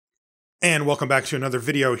And welcome back to another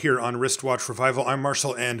video here on Wristwatch Revival. I'm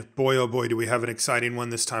Marshall, and boy, oh boy, do we have an exciting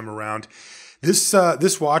one this time around.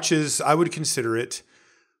 This watch is, I would consider it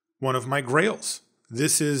one of my grails.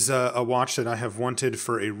 This is a watch that I have wanted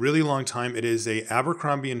for a really long time. It is a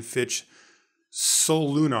Abercrombie Fitch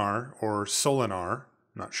Solunar, or Solunar.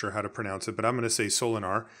 Not sure how to pronounce it, but I'm going to say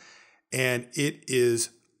Solunar. And it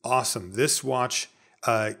is awesome. This watch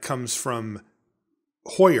comes from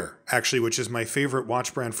Heuer, actually, which is my favorite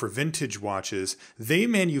watch brand for vintage watches. They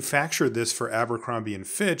manufactured this for Abercrombie &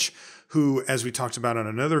 Fitch, who, as we talked about on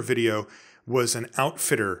another video, was an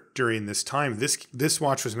outfitter during this time. This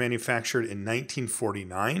watch was manufactured in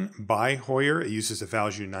 1949 by Heuer. It uses a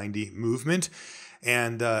Value 90 movement,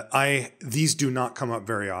 and these do not come up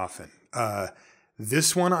very often.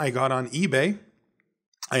 This one I got on eBay.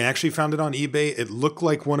 I actually found it on eBay. It looked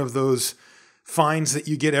like one of those finds that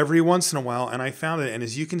you get every once in a while, and I found it. And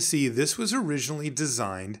as you can see, this was originally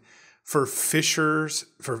designed for fishers,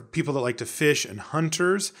 for people that like to fish, and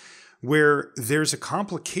hunters, where there's a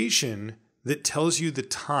complication that tells you the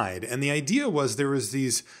tide. And the idea was there was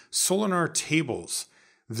these Solunar tables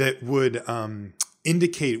that would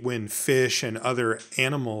indicate when fish and other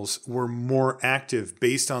animals were more active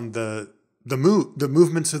based on the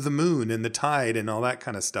movements of the moon and the tide and all that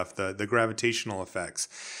kind of stuff, the gravitational effects.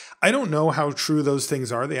 I don't know how true those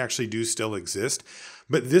things are. They actually do still exist.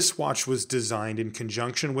 But this watch was designed in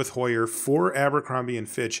conjunction with Heuer for Abercrombie &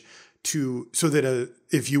 Fitch so that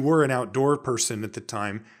if you were an outdoor person at the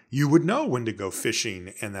time, you would know when to go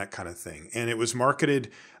fishing and that kind of thing. And it was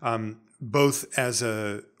marketed both as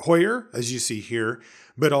a Heuer, as you see here,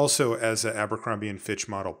 but also as an Abercrombie & Fitch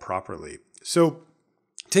model properly. So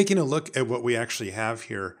taking a look at what we actually have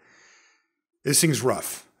here, this thing's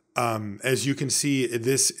rough. As you can see,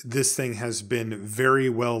 this thing has been very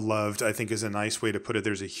well loved, I think is a nice way to put it.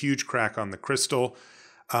 There's a huge crack on the crystal.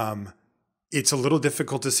 It's a little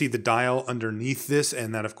difficult to see the dial underneath this,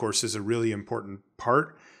 and that, of course, is a really important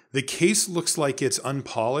part. The case looks like it's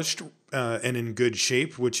unpolished and in good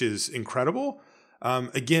shape, which is incredible.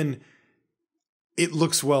 Again, it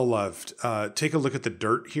looks well loved. Take a look at the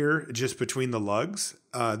dirt here, just between the lugs.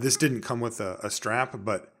 This didn't come with a strap,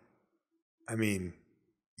 but I mean,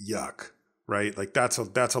 yuck, right? Like that's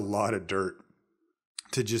a lot of dirt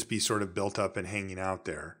to just be sort of built up and hanging out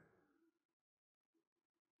there.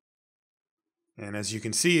 And as you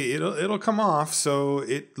can see, it'll come off, so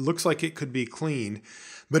it looks like it could be cleaned,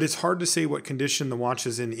 but it's hard to say what condition the watch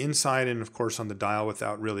is in inside and, of course, on the dial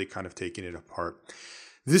without really kind of taking it apart.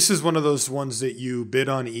 This is one of those ones that you bid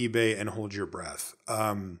on eBay and hold your breath.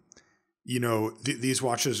 These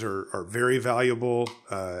watches are very valuable,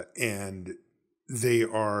 and they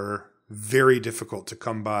are very difficult to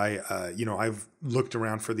come by. I've looked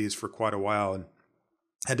around for these for quite a while and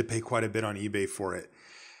had to pay quite a bit on eBay for it.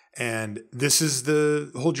 And this is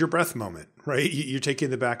the hold your breath moment, right? You're taking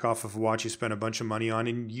the back off of a watch you spent a bunch of money on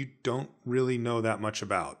and you don't really know that much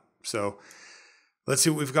about. So let's see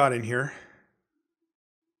what we've got in here.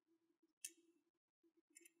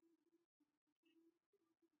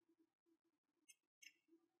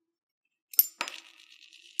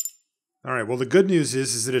 All right, well, the good news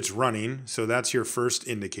is that it's running, so that's your first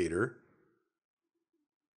indicator.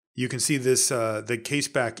 You can see this, the case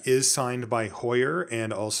back is signed by Heuer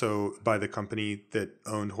and also by the company that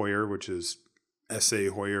owned Heuer, which is SA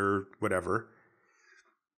Heuer, whatever.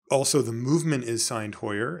 Also, the movement is signed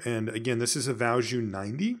Heuer, and again, this is a Value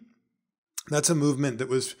 90. That's a movement that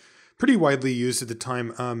was pretty widely used at the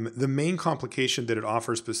time. The main complication that it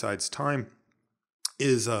offers besides time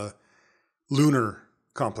is a lunar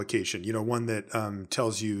complication, one that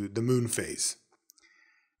tells you the moon phase.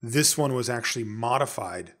 This one was actually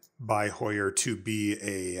modified by Heuer to be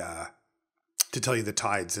to tell you the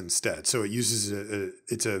tides instead. So it uses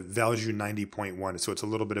it's a Value 90.1, so it's a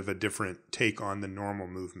little bit of a different take on the normal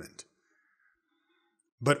movement.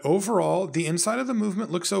 But overall, the inside of the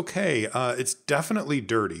movement looks okay. It's definitely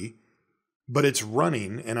dirty, but it's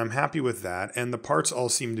running, and I'm happy with that. And the parts all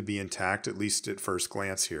seem to be intact, at least at first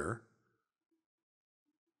glance here.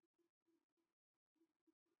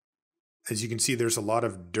 As you can see, there's a lot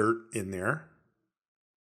of dirt in there.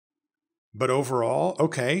 But overall,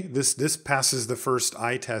 okay, this passes the first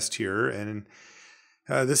eye test here. And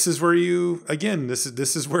this is where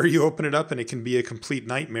this is where you open it up and it can be a complete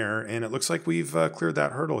nightmare. And it looks like we've cleared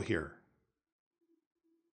that hurdle here.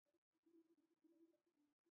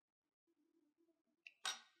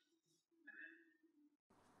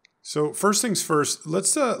 So first things first,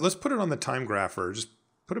 let's put it on the time grapher. Just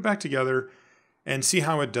put it back together and see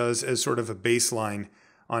how it does as sort of a baseline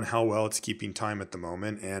on how well it's keeping time at the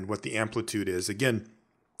moment and what the amplitude is. Again,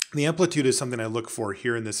 The amplitude is something I look for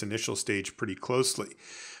here in this initial stage pretty closely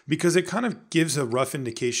because it kind of gives a rough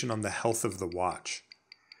indication on the health of the watch.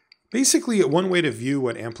 Basically, one way to view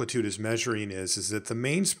what amplitude is measuring is that the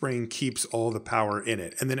mainspring keeps all the power in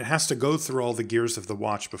it, and then it has to go through all the gears of the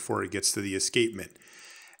watch before it gets to the escapement.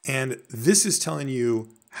 And this is telling you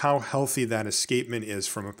how healthy that escapement is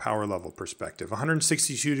from a power level perspective.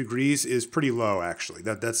 162 degrees is pretty low, actually.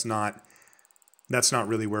 That's not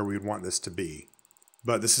really where we would want this to be.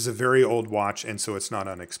 But this is a very old watch, and so it's not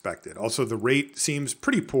unexpected. Also, the rate seems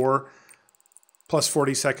pretty poor. Plus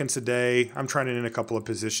 40 seconds a day. I'm trying it in a couple of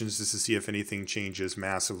positions just to see if anything changes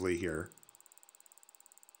massively here.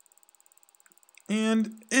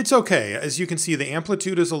 And it's okay. As you can see, the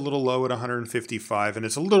amplitude is a little low at 155, and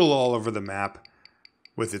it's a little all over the map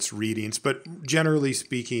with its readings. But generally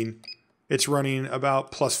speaking, it's running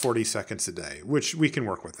about plus 40 seconds a day, which we can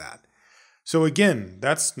work with that. So again,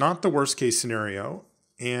 that's not the worst case scenario.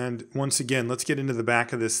 And once again, let's get into the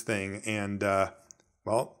back of this thing. And,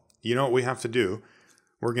 well, you know what we have to do.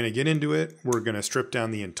 We're going to get into it. We're going to strip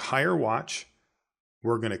down the entire watch.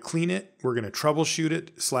 We're going to clean it. We're going to troubleshoot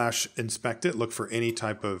it / inspect it. Look for any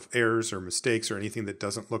type of errors or mistakes or anything that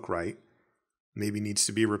doesn't look right. Maybe needs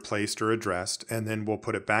to be replaced or addressed. And then we'll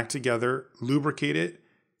put it back together, lubricate it,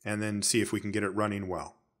 and then see if we can get it running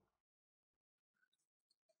well.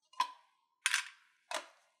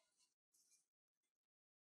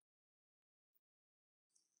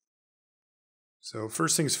 So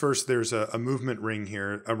first things first, there's a movement ring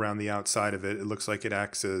here around the outside of it. It looks like it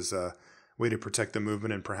acts as a way to protect the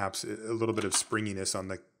movement and perhaps a little bit of springiness on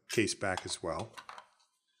the case back as well,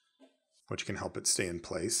 which can help it stay in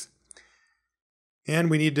place. And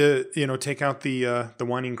we need to, take out the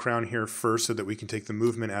winding crown here first so that we can take the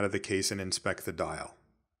movement out of the case and inspect the dial.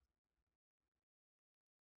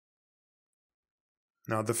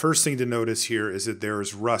 Now, the first thing to notice here is that there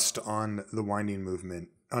is rust on the winding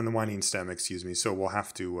stem, so we'll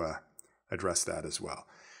have to address that as well.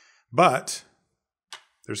 But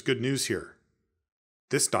there's good news here.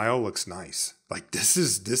 This dial looks nice. Like this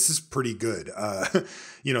is pretty good.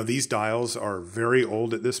 These dials are very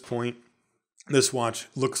old at this point. This watch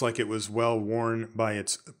looks like it was well worn by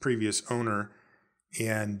its previous owner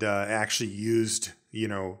and actually used,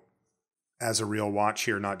 as a real watch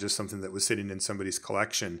here, not just something that was sitting in somebody's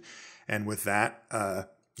collection. And with that,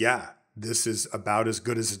 this is about as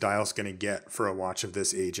good as a dial's going to get for a watch of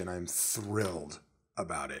this age, and I'm thrilled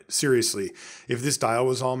about it. Seriously, if this dial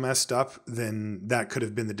was all messed up, then that could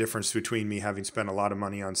have been the difference between me having spent a lot of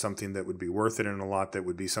money on something that would be worth it and a lot that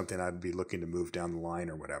would be something I'd be looking to move down the line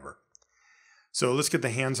or whatever. So let's get the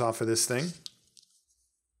hands off of this thing.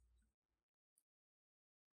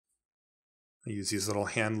 I use these little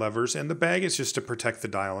hand levers, and the bag is just to protect the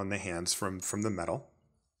dial and the hands from the metal.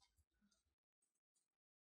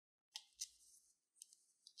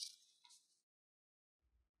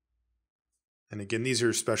 And again, these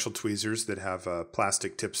are special tweezers that have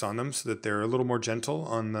plastic tips on them so that they're a little more gentle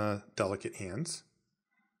on the delicate hands.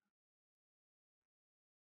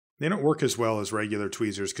 They don't work as well as regular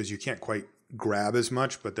tweezers because you can't quite grab as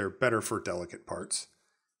much, but they're better for delicate parts.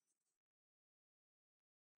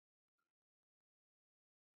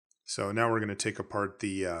 So now we're going to take apart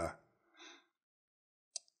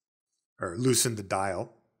or loosen the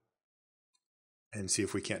dial and see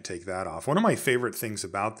if we can't take that off. One of my favorite things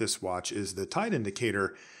about this watch is the tide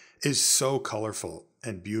indicator is so colorful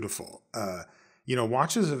and beautiful.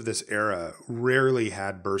 Watches of this era rarely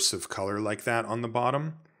had bursts of color like that on the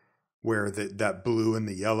bottom, where that blue and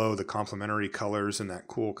the yellow, the complementary colors, and that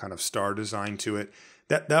cool kind of star design to it.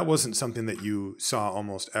 That wasn't something that you saw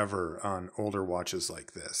almost ever on older watches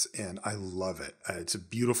like this, and I love it. It's a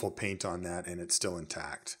beautiful paint on that, and it's still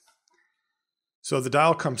intact. So the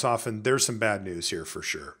dial comes off, and there's some bad news here for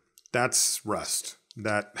sure. That's rust.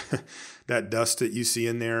 That dust that you see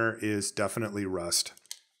in there is definitely rust.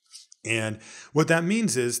 And what that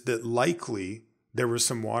means is that likely there was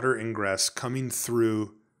some water ingress coming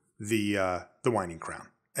through the winding crown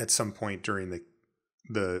at some point during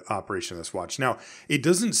the operation of this watch. Now, it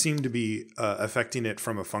doesn't seem to be affecting it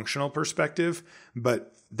from a functional perspective,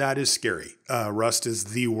 but that is scary. Rust is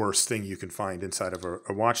the worst thing you can find inside of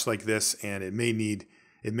a watch like this, and it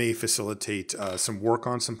may facilitate some work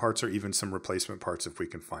on some parts or even some replacement parts if we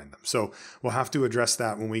can find them. So we'll have to address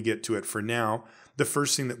that when we get to it. For now, the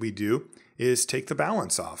first thing that we do is take the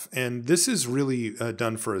balance off. And this is really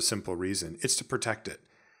done for a simple reason. It's to protect it.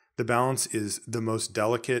 The balance is the most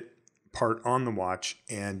delicate part on the watch,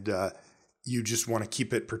 and you just want to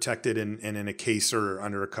keep it protected and in a case or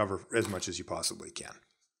under a cover as much as you possibly can.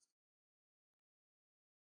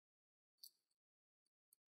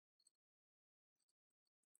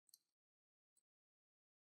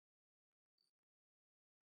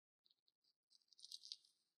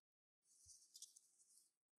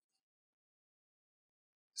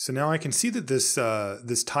 So now I can see that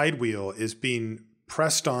this tide wheel is being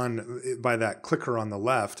pressed on by that clicker on the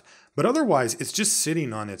left, but otherwise it's just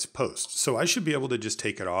sitting on its post. So I should be able to just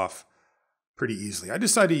take it off pretty easily. I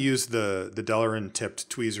decided to use the Delrin tipped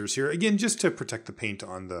tweezers here, again, just to protect the paint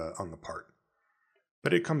on the part.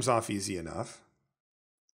 But it comes off easy enough.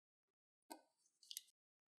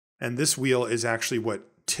 And this wheel is actually what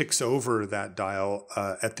ticks over that dial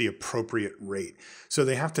at the appropriate rate. So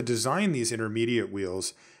they have to design these intermediate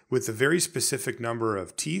wheels with a very specific number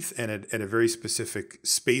of teeth and at a very specific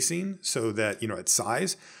spacing, so that, at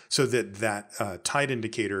size, so that that tide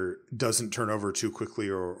indicator doesn't turn over too quickly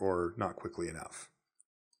or not quickly enough.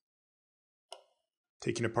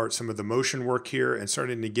 Taking apart some of the motion work here and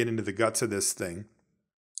starting to get into the guts of this thing.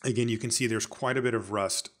 Again, you can see there's quite a bit of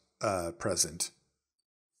rust present.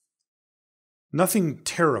 Nothing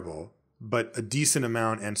terrible, but a decent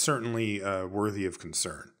amount and certainly worthy of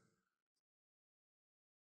concern.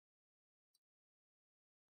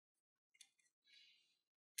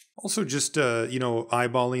 Also, just,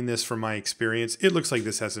 eyeballing this from my experience, it looks like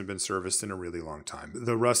this hasn't been serviced in a really long time.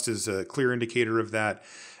 The rust is a clear indicator of that.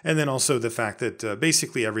 And then also the fact that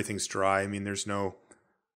basically everything's dry. I mean, there's no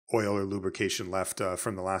oil or lubrication left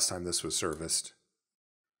from the last time this was serviced.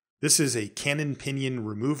 This is a cannon pinion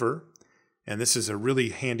remover. And this is a really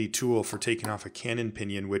handy tool for taking off a cannon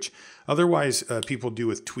pinion, which otherwise people do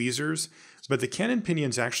with tweezers. But the cannon pinion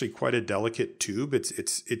is actually quite a delicate tube.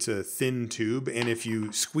 It's a thin tube, and if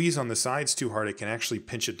you squeeze on the sides too hard, it can actually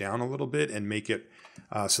pinch it down a little bit and make it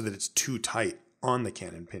so that it's too tight on the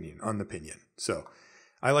cannon pinion, on the pinion. So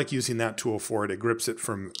I like using that tool for it. It grips it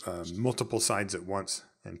from multiple sides at once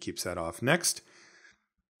and keeps that off. Next,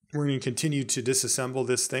 we're going to continue to disassemble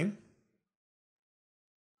this thing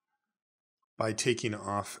by taking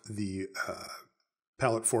off the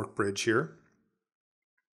pallet fork bridge here.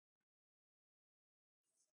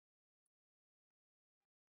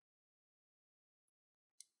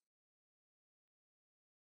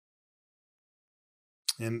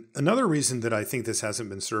 And another reason that I think this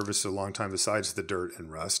hasn't been serviced a long time, besides the dirt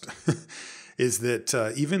and rust, is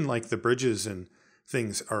that even like the bridges and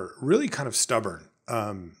things are really kind of stubborn.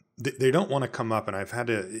 They don't want to come up, and I've had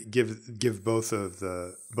to give both of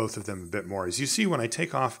them a bit more. As you see, when I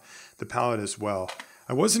take off the pallet as well,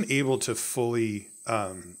 I wasn't able to fully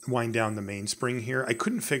wind down the mainspring here. I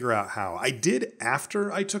couldn't figure out how. I did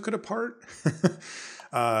after I took it apart,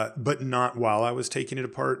 but not while I was taking it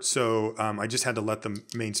apart. So I just had to let the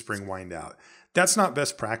mainspring wind out. That's not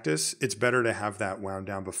best practice. It's better to have that wound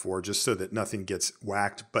down before, just so that nothing gets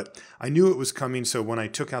whacked. But I knew it was coming, so when I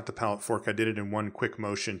took out the pallet fork, I did it in one quick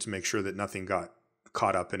motion to make sure that nothing got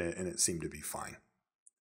caught up in it, and it seemed to be fine.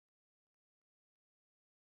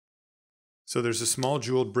 So there's a small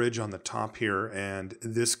jeweled bridge on the top here, and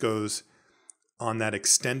this goes on that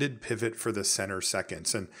extended pivot for the center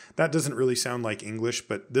seconds. And that doesn't really sound like English,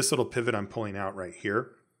 but this little pivot I'm pulling out right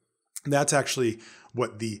here, that's actually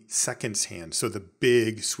what the seconds hand, so the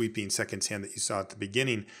big sweeping seconds hand that you saw at the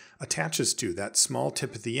beginning, attaches to. That small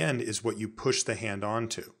tip at the end is what you push the hand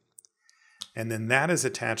onto. And then that is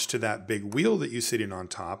attached to that big wheel that you're sitting on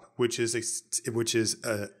top, which is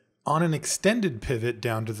on an extended pivot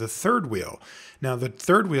down to the third wheel. Now the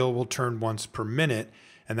third wheel will turn once per minute,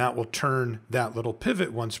 and that will turn that little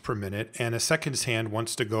pivot once per minute, and a seconds hand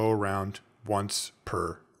wants to go around once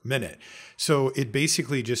per minute. So it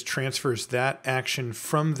basically just transfers that action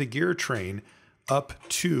from the gear train up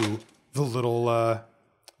to the little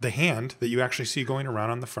the hand that you actually see going around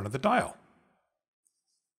on the front of the dial.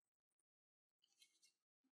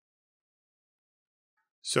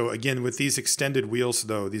 So again, with these extended wheels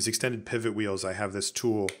though, these extended pivot wheels, I have this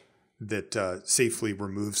tool that safely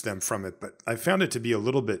removes them from it, but I found it to be a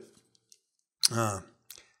little bit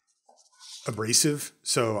abrasive,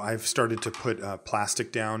 so I've started to put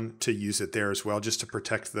plastic down to use it there as well, just to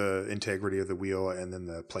protect the integrity of the wheel and then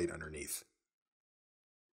the plate underneath.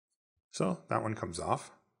 So that one comes off.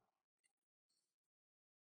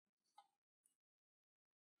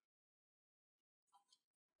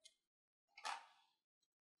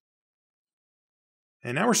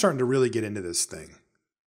 And now we're starting to really get into this thing.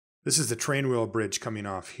 This is the train wheel bridge coming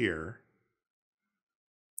off here.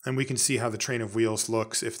 And we can see how the train of wheels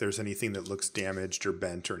looks, if there's anything that looks damaged or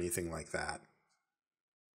bent or anything like that.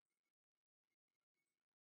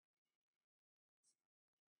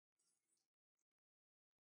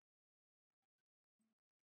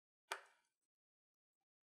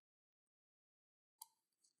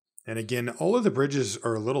 And again, all of the bridges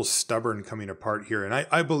are a little stubborn coming apart here, and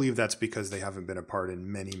I believe that's because they haven't been apart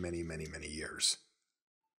in many, many, many, many years.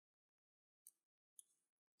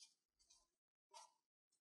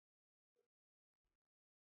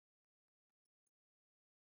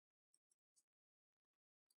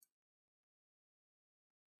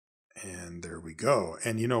 And there we go.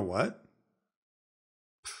 And you know what?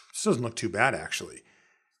 This doesn't look too bad, actually.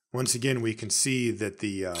 Once again, we can see that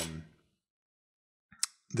the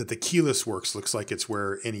keyless works looks like it's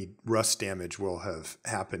where any rust damage will have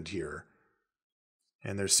happened here.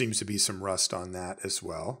 And there seems to be some rust on that as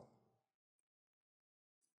well.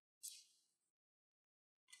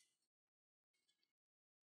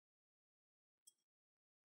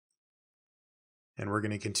 And we're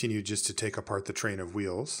going to continue just to take apart the train of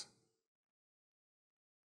wheels.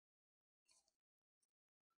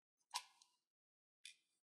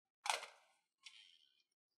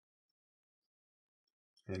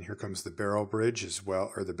 And here comes the barrel bridge as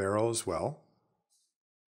well, or the barrel as well.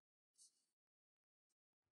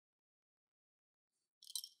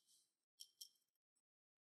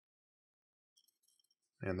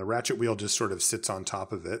 And the ratchet wheel just sort of sits on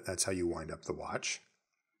top of it. That's how you wind up the watch.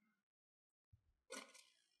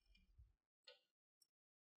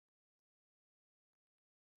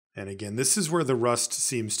 And again, this is where the rust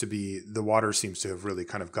seems to be, the water seems to have really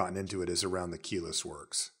kind of gotten into it, is around the keyless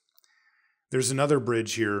works. There's another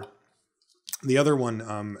bridge here. The other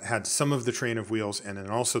one had some of the train of wheels and then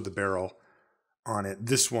also the barrel on it.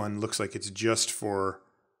 This one looks like it's just for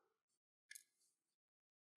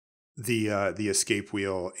the escape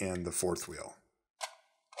wheel and the fourth wheel.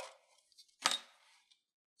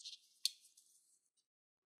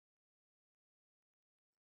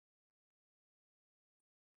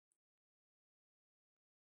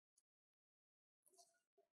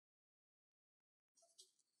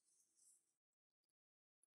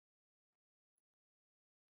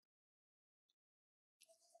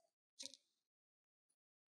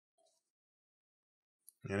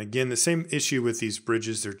 And again, the same issue with these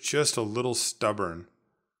bridges, they're just a little stubborn.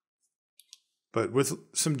 But with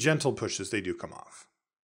some gentle pushes, they do come off.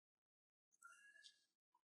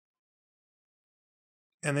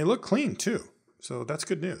 And they look clean too, so that's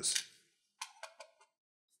good news.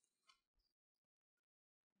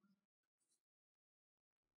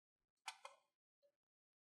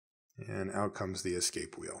 And out comes the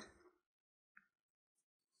escape wheel.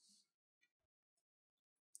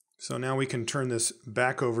 So now we can turn this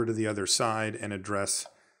back over to the other side and address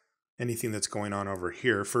anything that's going on over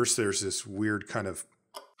here. First, there's this weird kind of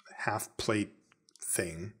half plate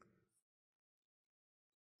thing.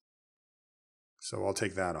 So I'll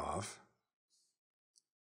take that off.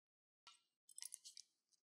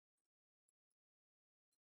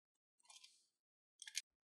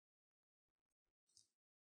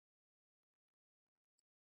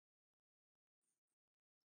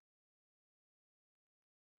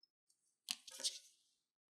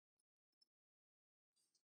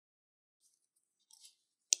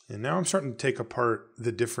 And now I'm starting to take apart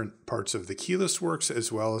the different parts of the keyless works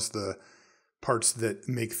as well as the parts that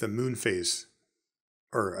make the moon phase,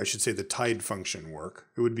 or I should say the tide function work.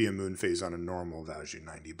 It would be a moon phase on a normal value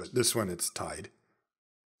 90, but this one it's tide.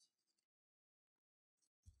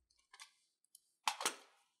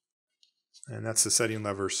 And that's the setting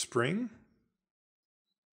lever spring.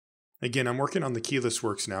 Again, I'm working on the keyless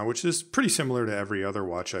works now, which is pretty similar to every other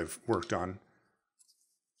watch I've worked on.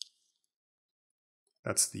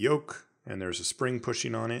 That's the yoke, and there's a spring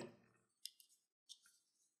pushing on it.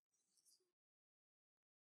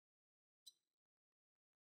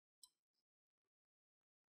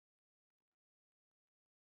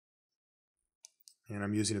 And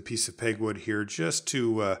I'm using a piece of pegwood here just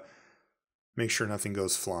to make sure nothing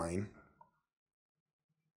goes flying.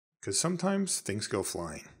 Because sometimes things go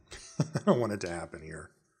flying. I don't want it to happen here.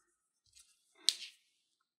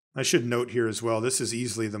 I should note here as well, this is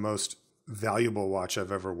easily the most valuable watch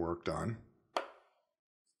I've ever worked on.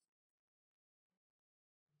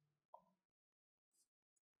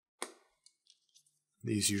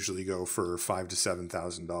 These usually go for $5,000 to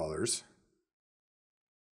 $7,000.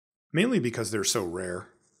 Mainly because they're so rare.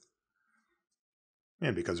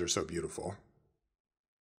 And because they're so beautiful.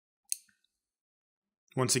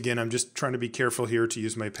 Once again, I'm just trying to be careful here to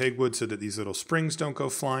use my pegwood so that these little springs don't go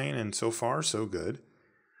flying, and so far, so good.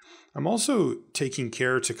 I'm also taking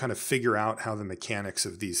care to kind of figure out how the mechanics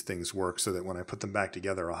of these things work so that when I put them back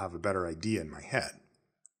together, I'll have a better idea in my head.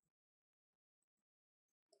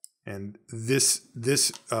 And this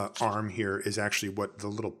arm here is actually what the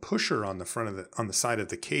little pusher on the front of on the side of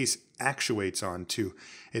the case actuates on to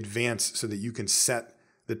advance so that you can set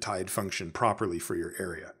the tide function properly for your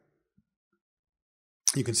area.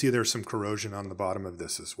 You can see there's some corrosion on the bottom of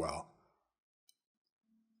this as well.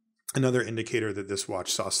 Another indicator that this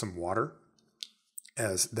watch saw some water,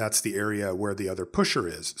 as that's the area where the other pusher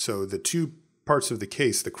is. So the two parts of the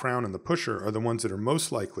case, the crown and the pusher, are the ones that are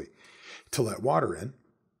most likely to let water in.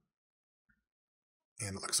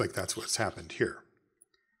 And it looks like that's what's happened here.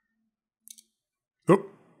 Oh,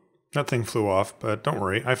 that thing flew off, but don't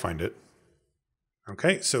worry, I find it.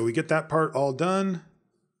 Okay, so we get that part all done.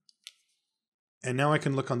 And now I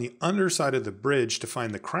can look on the underside of the bridge to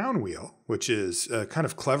find the crown wheel, which is kind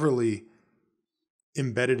of cleverly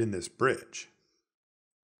embedded in this bridge.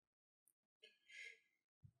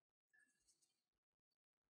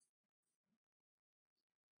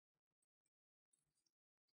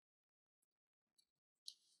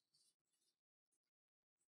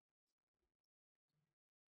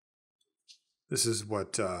 This is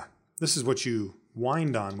what you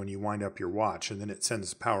wind on when you wind up your watch, and then it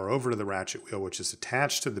sends power over to the ratchet wheel, which is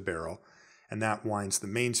attached to the barrel, and that winds the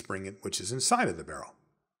mainspring, which is inside of the barrel.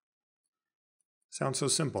 Sounds so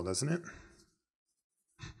simple, doesn't it?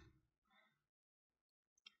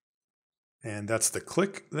 And that's the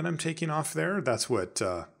click that I'm taking off there. That's what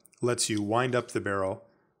lets you wind up the barrel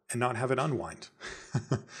and not have it unwind.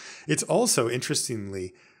 It's also,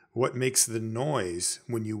 interestingly, what makes the noise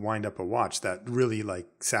when you wind up a watch, that really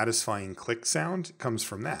like satisfying click sound, comes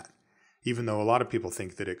from that, even though a lot of people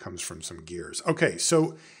think that it comes from some gears. Okay,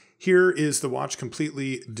 so here is the watch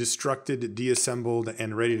completely destructed, deassembled,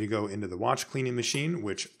 and ready to go into the watch cleaning machine,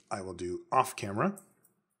 which I will do off camera.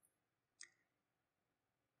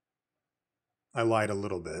 I lied a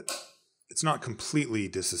little bit. It's not completely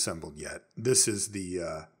disassembled yet. This is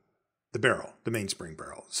the barrel, the mainspring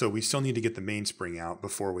barrel. So we still need to get the mainspring out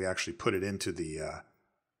before we actually put it into the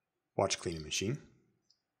watch cleaning machine.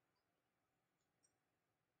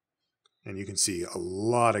 And you can see a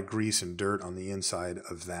lot of grease and dirt on the inside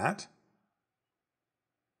of that.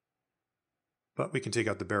 But we can take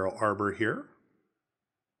out the barrel arbor here.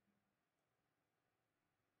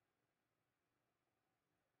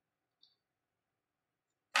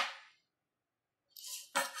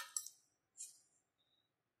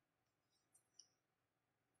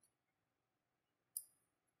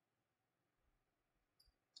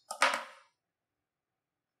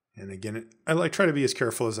 And again, I try to be as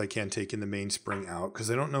careful as I can taking the mainspring out,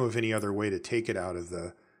 because I don't know of any other way to take it out of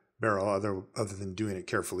the barrel other than doing it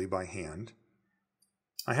carefully by hand.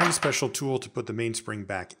 I have a special tool to put the mainspring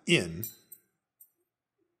back in,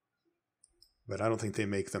 but I don't think they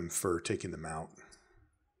make them for taking them out.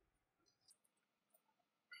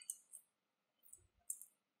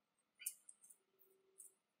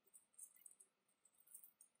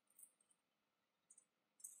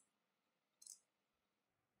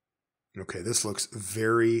 Okay, this looks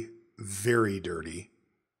very, very dirty.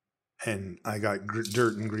 And I got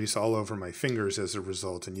dirt and grease all over my fingers as a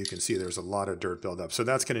result, and you can see there's a lot of dirt buildup. So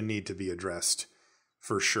that's going to need to be addressed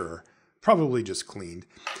for sure. Probably just cleaned.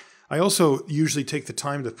 I also usually take the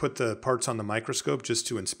time to put the parts on the microscope just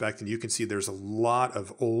to inspect, and you can see there's a lot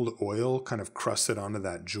of old oil kind of crusted onto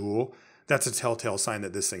that jewel. That's a telltale sign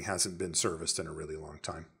that this thing hasn't been serviced in a really long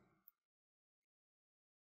time.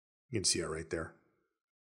 You can see it right there.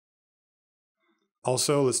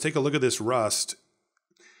 Also, let's take a look at this rust.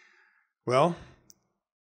 Well,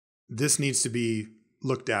 this needs to be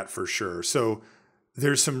looked at for sure. So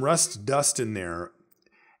there's some rust dust in there,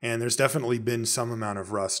 and there's definitely been some amount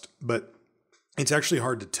of rust, but it's actually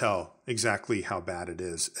hard to tell exactly how bad it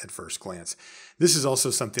is at first glance. This is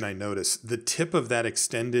also something I noticed. The tip of that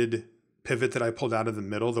extended pivot that I pulled out of the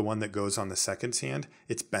middle, the one that goes on the seconds hand,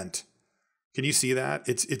 it's bent. Can you see that?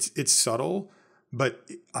 It's subtle. But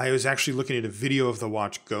I was actually looking at a video of the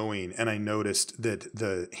watch going, and I noticed that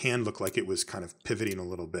the hand looked like it was kind of pivoting a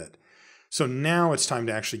little bit. So now it's time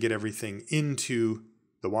to actually get everything into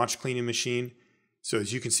the watch cleaning machine. So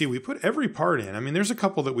as you can see, we put every part in. I mean, there's a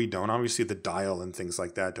couple that we don't. Obviously, the dial and things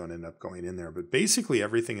like that don't end up going in there. But basically,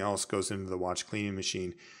 everything else goes into the watch cleaning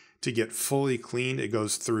machine. To get fully cleaned, it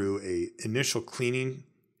goes through a initial cleaning,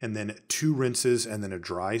 and then 2 rinses, and then a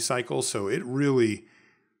dry cycle. So it really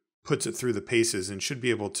puts it through the paces and should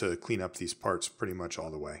be able to clean up these parts pretty much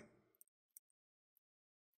all the way.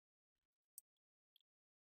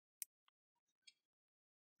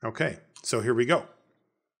 Okay, so here we go.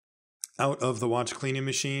 Out of the watch cleaning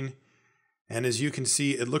machine. And as you can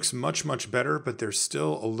see, it looks much, much better, but there's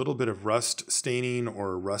still a little bit of rust staining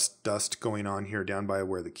or rust dust going on here down by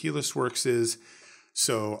where the keyless works is.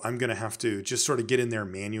 So I'm going to have to just sort of get in there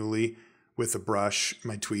manually with a brush,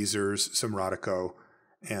 my tweezers, some Rodico,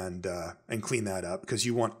 and clean that up, because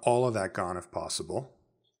you want all of that gone if possible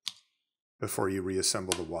before you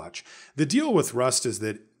reassemble the watch. The deal with rust is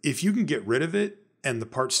that if you can get rid of it and the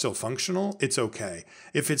part's still functional, it's okay.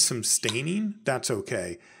 If it's some staining, that's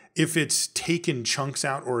okay. If it's taken chunks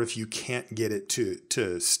out, or if you can't get it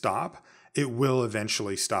to stop, it will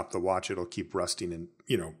eventually stop the watch. It'll keep rusting and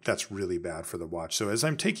that's really bad for the watch. So as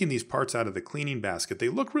I'm taking these parts out of the cleaning basket, they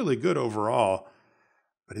look really good overall.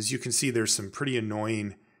 But as you can see, there's some pretty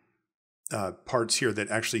annoying parts here that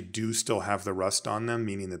actually do still have the rust on them,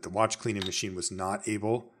 meaning that the watch cleaning machine was not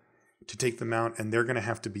able to take them out, and they're going to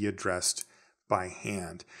have to be addressed by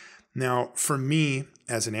hand. Now, for me,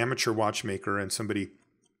 as an amateur watchmaker and somebody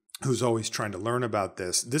who's always trying to learn about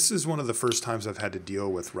this, this is one of the first times I've had to deal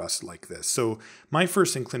with rust like this. So my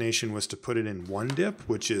first inclination was to put it in One Dip,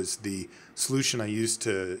 which is the solution I use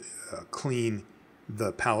to clean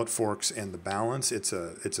the pallet forks and the balance. It's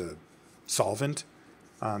a solvent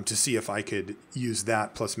to see if I could use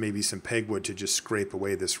that plus maybe some pegwood to just scrape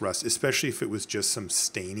away this rust, especially if it was just some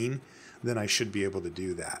staining, then I should be able to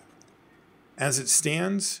do that. As it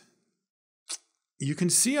stands, you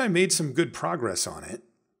can see I made some good progress on it.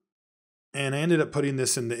 And I ended up putting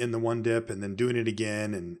this in the One Dip and then doing it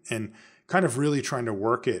again and kind of really trying to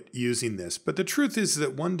work it using this. But the truth is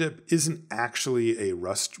that One Dip isn't actually a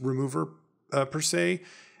rust remover per se.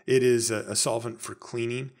 It is a solvent for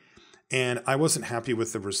cleaning. And I wasn't happy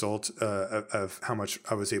with the result of how much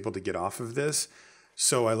I was able to get off of this.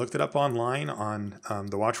 So I looked it up online on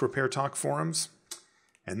the Watch Repair Talk forums.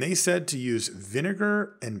 And they said to use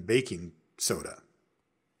vinegar and baking soda.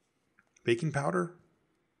 Baking powder?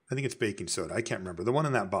 I think it's baking soda. I can't remember. The one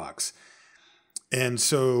in that box. And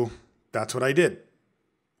so that's what I did.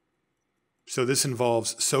 So this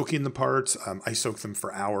involves soaking the parts. I soaked them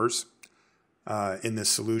for hours in this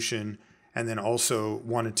solution. And then also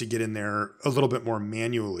wanted to get in there a little bit more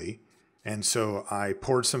manually. And so I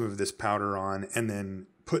poured some of this powder on and then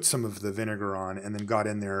put some of the vinegar on and then got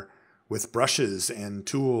in there with brushes and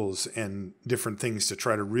tools and different things to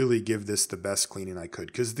try to really give this the best cleaning I could.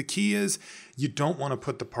 Because the key is you don't want to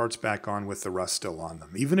put the parts back on with the rust still on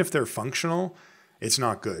them. Even if they're functional, it's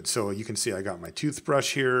not good. So you can see I got my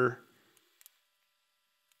toothbrush here.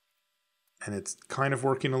 And it's kind of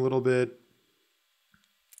working a little bit.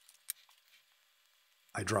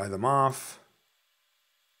 I dry them off.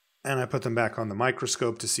 And I put them back on the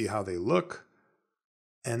microscope to see how they look.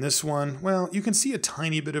 And this one, well, you can see a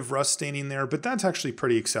tiny bit of rust staining there, but that's actually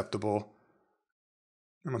pretty acceptable.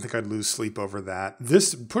 I don't think I'd lose sleep over that.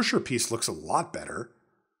 This pusher piece looks a lot better.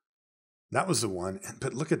 That was the one.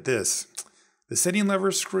 But look at this. The setting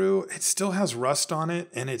lever screw, it still has rust on it,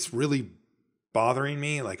 and it's really bothering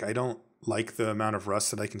me. Like, I don't like the amount of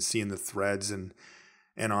rust that I can see in the threads and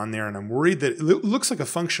on there. And I'm worried that it looks like a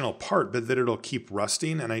functional part, but that it'll keep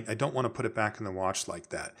rusting. And I don't want to put it back in the watch like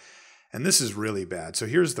that. And this is really bad. So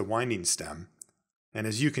here's the winding stem. And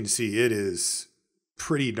as you can see, it is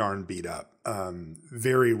pretty darn beat up.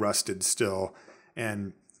 Very rusted still.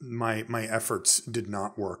 And my efforts did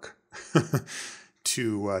not work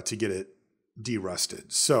to get it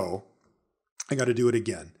derusted. So I got to do it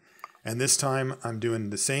again. And this time I'm doing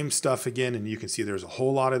the same stuff again, and you can see there's a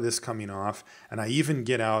whole lot of this coming off. And I even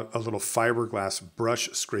get out a little fiberglass brush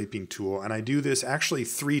scraping tool, and I do this actually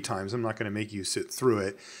 3 times. I'm not going to make you sit through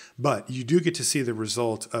it, but you do get to see the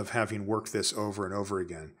result of having worked this over and over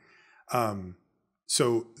again.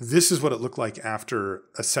 So this is what it looked like after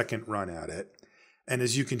a second run at it. And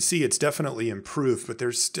as you can see, it's definitely improved, but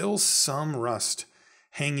there's still some rust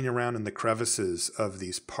hanging around in the crevices of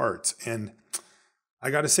these parts. And I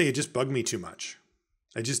got to say, it just bugged me too much.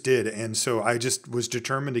 I just did. And so I just was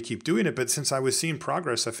determined to keep doing it. But since I was seeing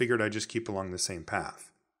progress, I figured I'd just keep along the same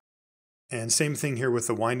path. And same thing here with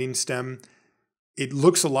the winding stem. It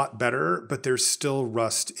looks a lot better, but there's still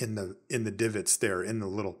rust in the divots there, in the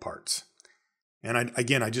little parts. And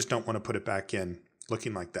I just don't want to put it back in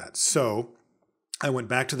looking like that. So I went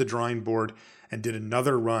back to the drawing board and did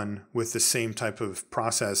another run with the same type of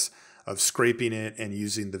process of scraping it and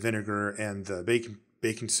using the vinegar and the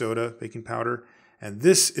baking soda, baking powder. And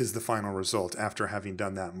this is the final result after having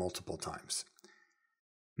done that multiple times.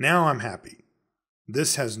 Now I'm happy.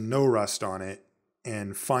 This has no rust on it.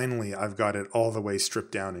 And finally, I've got it all the way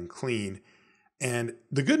stripped down and clean. And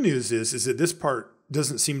the good news is that this part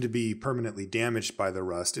doesn't seem to be permanently damaged by the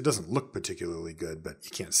rust. It doesn't look particularly good, but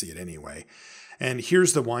you can't see it anyway. And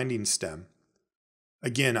here's the winding stem.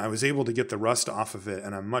 Again, I was able to get the rust off of it,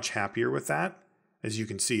 and I'm much happier with that. As you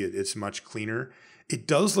can see, it's much cleaner. It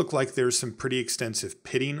does look like there's some pretty extensive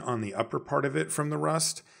pitting on the upper part of it from the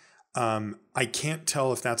rust. I can't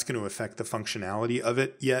tell if that's going to affect the functionality of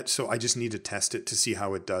it yet, so I just need to test it to see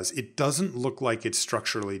how it does. It doesn't look like it's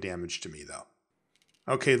structurally damaged to me, though.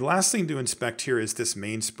 Okay, the last thing to inspect here is this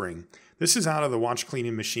mainspring. This is out of the watch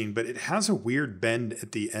cleaning machine, but it has a weird bend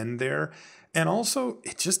at the end there. And also,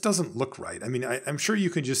 it just doesn't look right. I mean, I'm sure you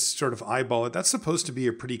can just sort of eyeball it. That's supposed to be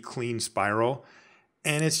a pretty clean spiral.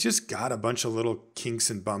 And it's just got a bunch of little kinks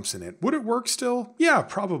and bumps in it. Would it work still? Yeah,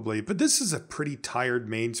 probably. But this is a pretty tired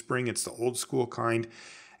mainspring. It's the old school kind.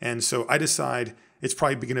 And so I decide it's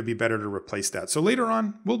probably going to be better to replace that. So later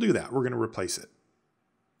on, we'll do that. We're going to replace it.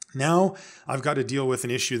 Now I've got to deal with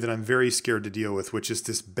an issue that I'm very scared to deal with, which is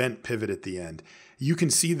this bent pivot at the end. You can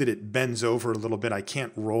see that it bends over a little bit. I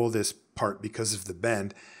can't roll this part because of the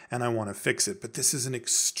bend, and I want to fix it. But this is an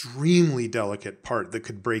extremely delicate part that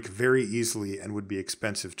could break very easily and would be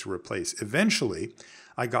expensive to replace. Eventually,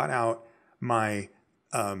 I got out my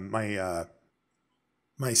my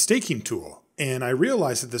staking tool, and I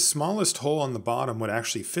realized that the smallest hole on the bottom would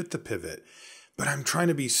actually fit the pivot. But I'm trying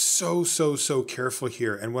to be so careful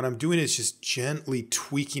here. And what I'm doing is just gently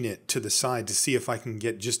tweaking it to the side to see if I can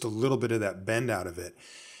get just a little bit of that bend out of it.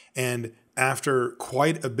 And after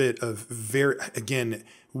quite a bit of again,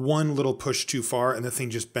 one little push too far and the thing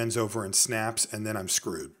just bends over and snaps, and then I'm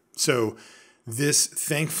screwed. So this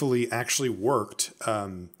thankfully actually worked.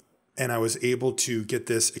 And I was able to get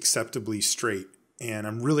this acceptably straight, and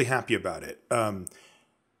I'm really happy about it.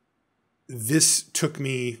 This took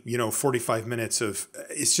me, 45 minutes of,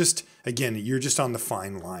 it's just, again, you're just on the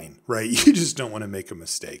fine line, right? You just don't want to make a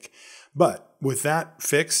mistake. But with that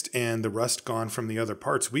fixed and the rust gone from the other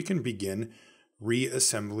parts, we can begin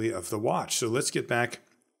reassembly of the watch. So let's get back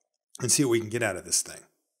and see what we can get out of this thing.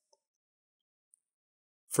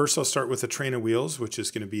 First, I'll start with a train of wheels, which is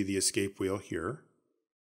going to be the escape wheel here.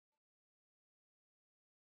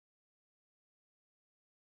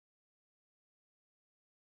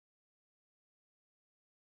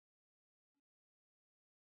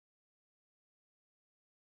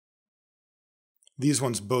 These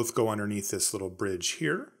ones both go underneath this little bridge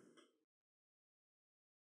here.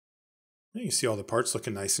 You can see all the parts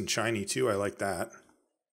looking nice and shiny too. I like that.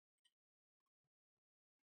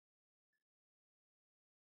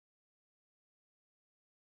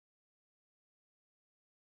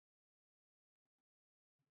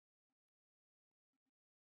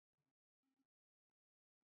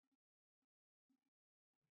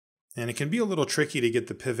 And it can be a little tricky to get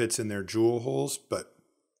the pivots in their jewel holes, but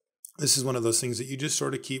this is one of those things that you just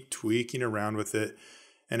sort of keep tweaking around with it,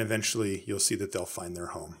 and eventually you'll see that they'll find their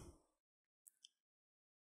home.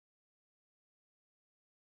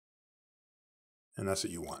 And that's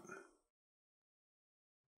what you want.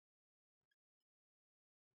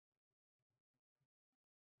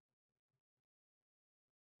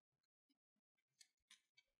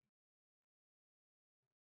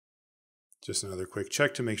 Just another quick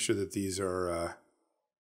check to make sure that these are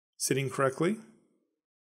sitting correctly.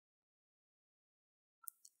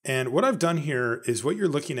 And what I've done here is what you're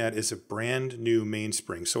looking at is a brand new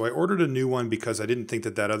mainspring. So I ordered a new one because I didn't think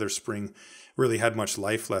that that other spring really had much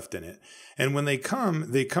life left in it. And when they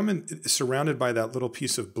come in surrounded by that little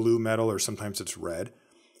piece of blue metal, or sometimes it's red.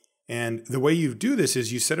 And the way you do this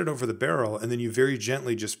is you set it over the barrel and then you very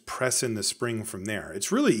gently just press in the spring from there.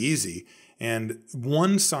 It's really easy. And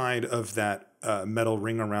one side of that metal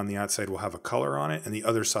ring around the outside will have a color on it, and the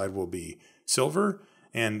other side will be silver.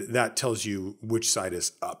 And that tells you which side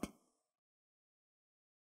is up.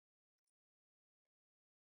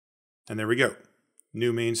 And there we go.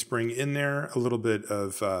 New mainspring in there. A little bit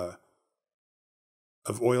of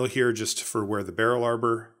oil here just for where the barrel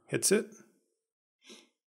arbor hits it.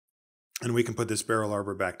 And we can put this barrel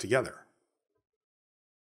arbor back together.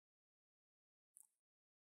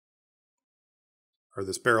 Or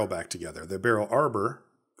this barrel back together. The barrel arbor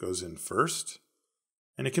goes in first.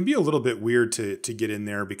 And it can be a little bit weird to get in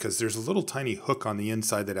there because there's a little tiny hook on the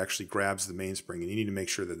inside that actually grabs the mainspring, and you need to make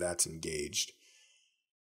sure that that's engaged.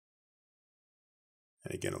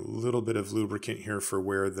 And again, a little bit of lubricant here for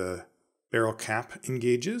where the barrel cap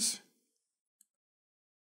engages.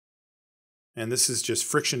 And this is just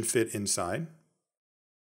friction fit inside.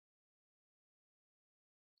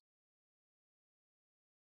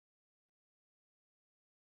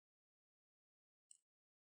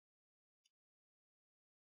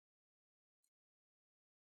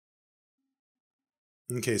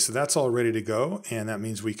 Okay, so that's all ready to go, and that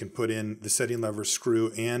means we can put in the setting lever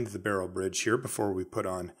screw and the barrel bridge here before we put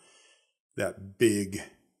on that big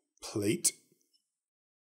plate.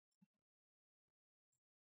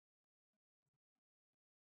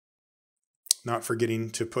 Not forgetting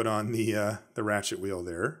to put on the ratchet wheel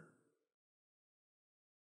there.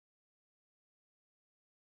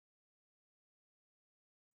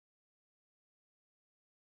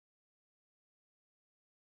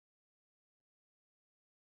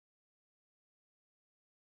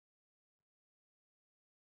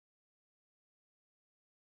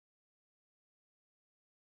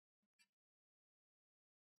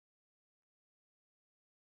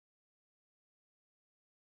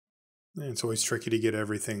 And it's always tricky to get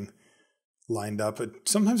everything lined up. But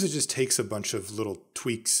sometimes it just takes a bunch of little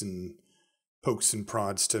tweaks and pokes and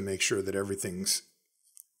prods to make sure that everything's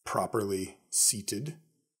properly seated.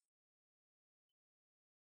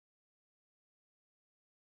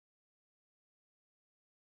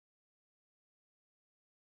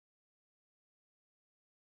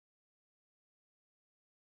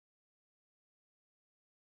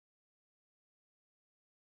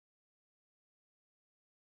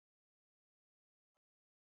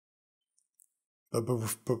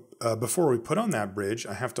 But before we put on that bridge,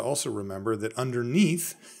 I have to also remember that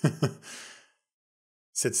underneath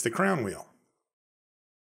sits the crown wheel.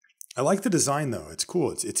 I like the design though. It's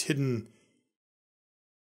cool. It's hidden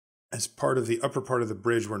as part of the upper part of the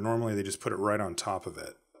bridge where normally they just put it right on top of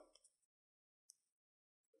it.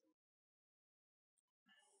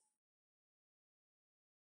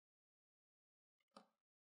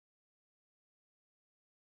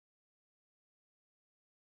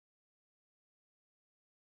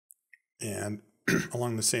 And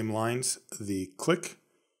along the same lines, the click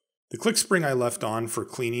spring I left on for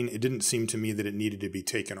cleaning, it didn't seem to me that it needed to be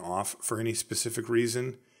taken off for any specific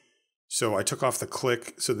reason. So I took off the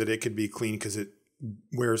click so that it could be clean because it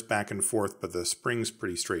wears back and forth, but the spring's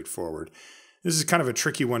pretty straightforward. This is kind of a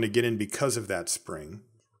tricky one to get in because of that spring.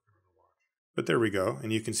 But there we go,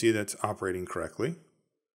 and you can see that's operating correctly.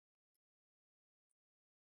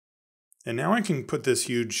 And now I can put this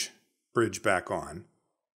huge bridge back on.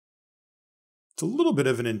 It's a little bit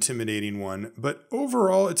of an intimidating one, but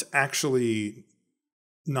overall it's actually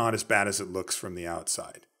not as bad as it looks from the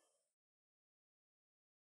outside.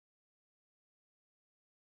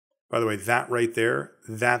 By the way, that right there,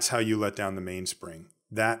 that's how you let down the mainspring.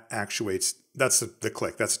 That actuates, that's the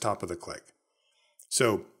click, that's the top of the click.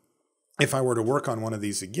 So if I were to work on one of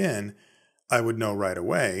these again, I would know right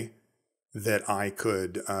away that I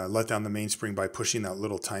could let down the mainspring by pushing that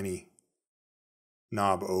little tiny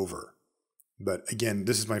knob over. But again,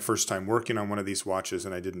 this is my first time working on one of these watches,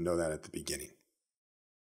 and I didn't know that at the beginning.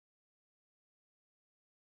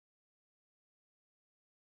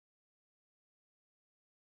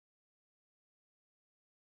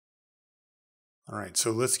 All right,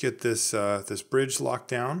 so let's get this this bridge locked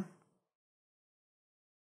down.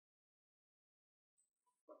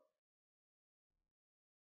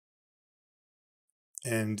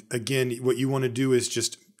 And again, what you want to do is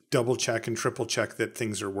just double check and triple check that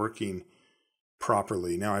things are working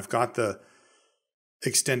properly. Now I've got the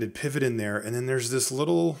extended pivot in there, and then there's this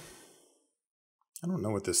little, I don't know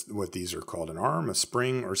what these are called, an arm, a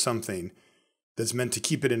spring, or something that's meant to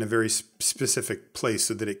keep it in a very specific place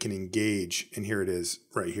so that it can engage. And here it is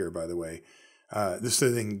right here, by the way. This so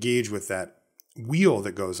they engage with that wheel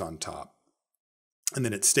that goes on top, and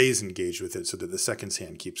then it stays engaged with it so that the seconds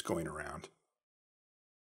hand keeps going around.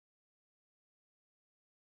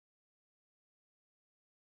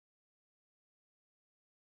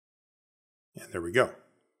 And there we go.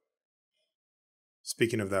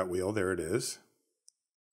 Speaking of that wheel, there it is.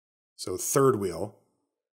 So third wheel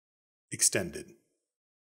extended.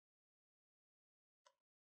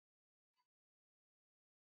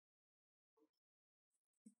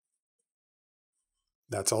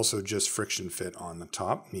 That's also just friction fit on the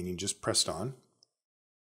top, meaning just pressed on.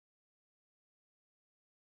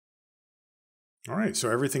 All right,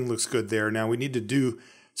 so everything looks good there. Now we need to do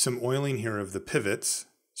some oiling here of the pivots.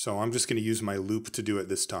 So I'm just going to use my loop to do it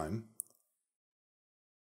this time.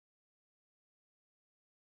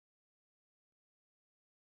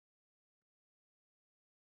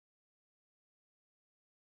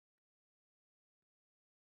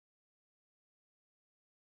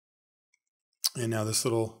 And now this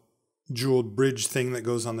little jeweled bridge thing that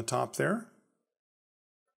goes on the top there.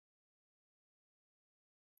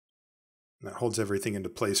 And that holds everything into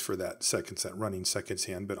place for that running seconds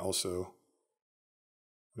hand, but also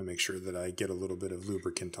I'm going to make sure that I get a little bit of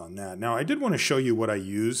lubricant on that. Now, I did want to show you what I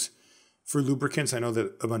use for lubricants. I know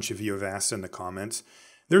that a bunch of you have asked in the comments.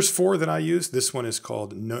 There's 4 that I use. This one is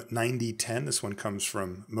called 9010. This one comes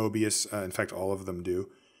from Mobius. In fact, all of them do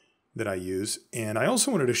that I use. And I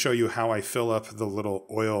also wanted to show you how I fill up the little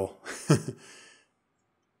oil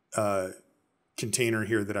container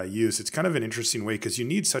here that I use. It's kind of an interesting way because you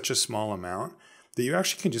need such a small amount that you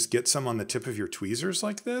actually can just get some on the tip of your tweezers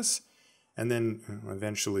like this, and then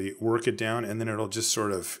eventually work it down, and then it'll just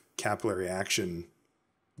sort of capillary action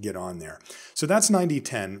get on there. So that's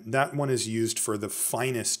 9010. That one is used for the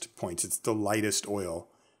finest points. It's the lightest oil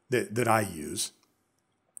that I use.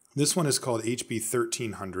 This one is called HB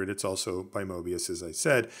 1300. It's also by Mobius, as I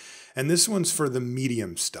said. And this one's for the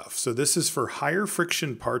medium stuff. So this is for higher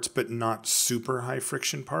friction parts, but not super high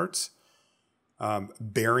friction parts.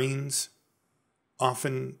 Bearings,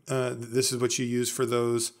 often this is what you use for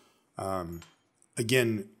those.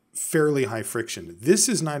 Again, fairly high friction. This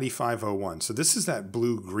is 9501. So this is that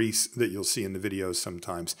blue grease that you'll see in the videos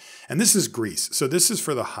sometimes. And this is grease. So this is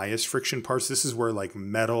for the highest friction parts. This is where like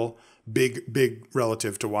metal, big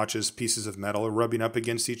relative to watches, pieces of metal are rubbing up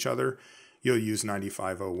against each other. You'll use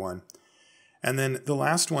 9501. And then the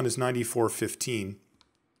last one is 9415.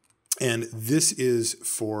 And this is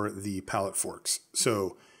for the pallet forks.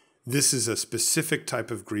 So this is a specific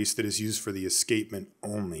type of grease that is used for the escapement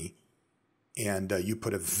only. And you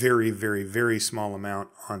put a very small amount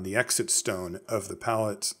on the exit stone of the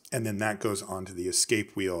pallets, and then that goes onto the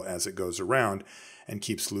escape wheel as it goes around and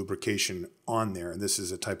keeps lubrication on there. And this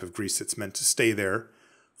is a type of grease that's meant to stay there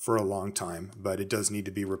for a long time, but it does need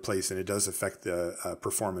to be replaced, and it does affect the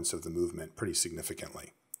performance of the movement pretty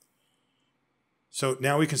significantly. So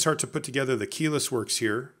now we can start to put together the keyless works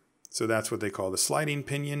here. So that's what they call the sliding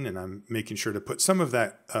pinion, and I'm making sure to put some of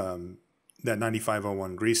that that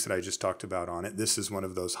 9501 grease that I just talked about on it. This is one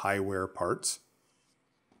of those high wear parts.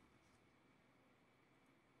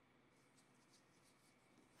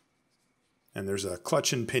 And there's a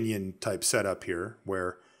clutch and pinion type setup here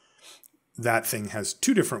where that thing has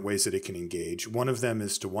two different ways that it can engage. One of them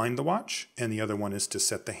is to wind the watch, and the other one is to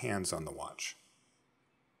set the hands on the watch.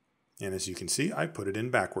 And as you can see, I put it in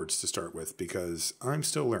backwards to start with because I'm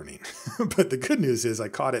still learning. But the good news is I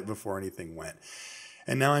caught it before anything went.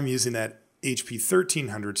 And now I'm using that HP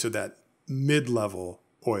 1300, so that mid-level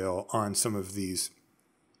oil on some of these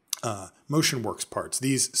MotionWorks parts.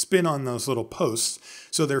 These spin on those little posts,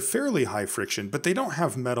 so they're fairly high friction, but they don't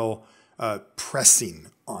have metal pressing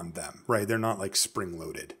on them, right? They're not like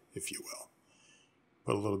spring-loaded, if you will.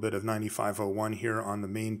 Put a little bit of 9501 here on the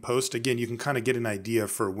main post. Again, you can kind of get an idea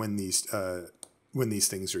for when these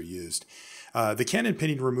things are used. The cannon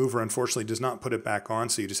pinion remover, unfortunately, does not put it back on,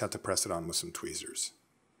 so you just have to press it on with some tweezers.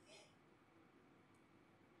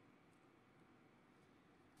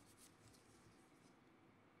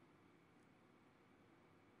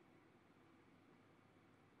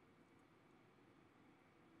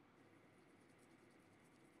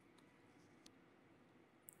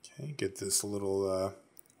 Okay, get this little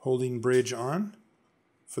holding bridge on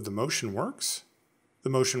for the MotionWorks. The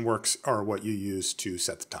MotionWorks are what you use to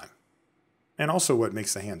set the time, and also what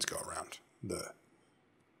makes the hands go around,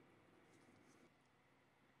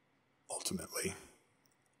 ultimately.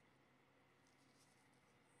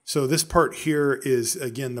 So this part here is,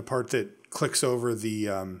 again, the part that clicks over the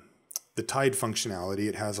tide functionality.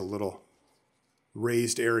 It has a little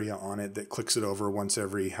raised area on it that clicks it over once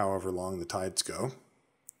every however long the tides go.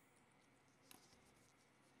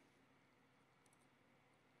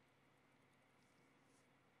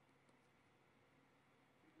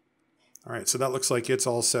 All right, so that looks like it's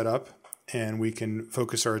all set up, and we can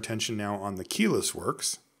focus our attention now on the keyless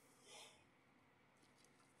works.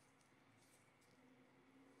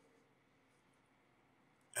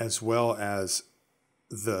 As well as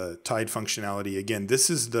the tide functionality. Again, this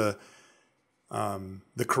is the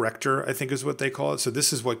corrector, I think is what they call it. So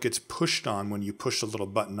this is what gets pushed on when you push a little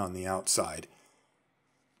button on the outside.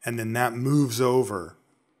 And then that moves over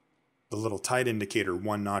the little tide indicator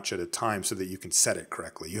one notch at a time so that you can set it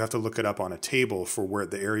correctly. You have to look it up on a table for where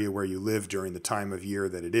the area where you live during the time of year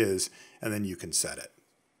that it is, and then you can set it.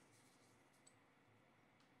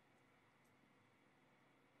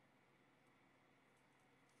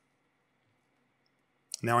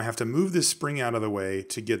 Now I have to move this spring out of the way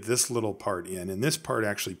to get this little part in, and this part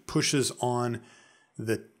actually pushes on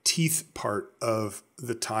the teeth part of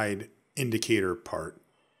the tide indicator part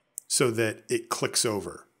so that it clicks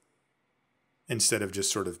over instead of just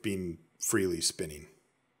sort of being freely spinning.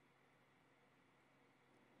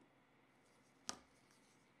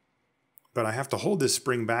 But I have to hold this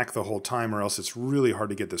spring back the whole time, or else it's really hard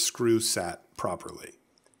to get the screw sat properly.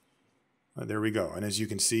 There we go. And as you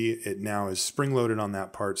can see, it now is spring-loaded on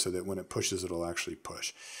that part so that when it pushes, it'll actually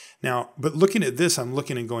push. Now, but looking at this, I'm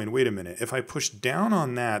looking and going, wait a minute. If I push down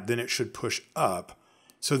on that, then it should push up.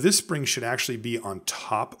 So this spring should actually be on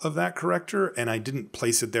top of that corrector, and I didn't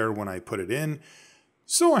place it there when I put it in,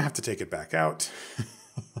 so I have to take it back out.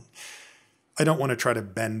 I don't want to try to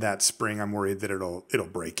bend that spring. I'm worried that it'll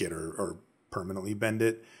break it or permanently bend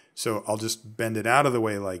it. So I'll just bend it out of the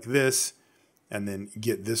way like this and then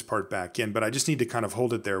get this part back in. But I just need to kind of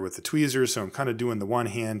hold it there with the tweezers. So I'm kind of doing the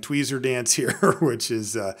one-hand tweezer dance here, which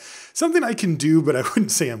is something I can do, but I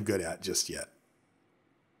wouldn't say I'm good at just yet.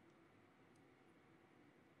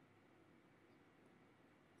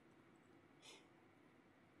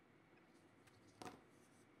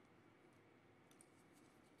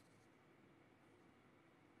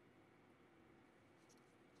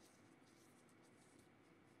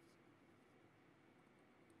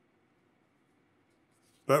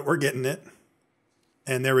 but we're getting it.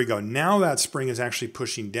 And there we go. Now that spring is actually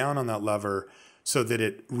pushing down on that lever so that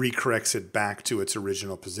it recorrects it back to its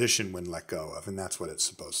original position when let go of, and that's what it's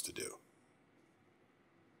supposed to do.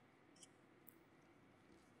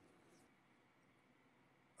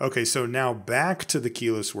 Okay, so now back to the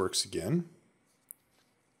keyless works again.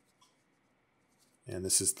 And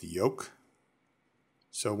this is the yoke.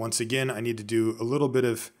 So once again, I need to do a little bit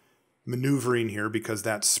of maneuvering here because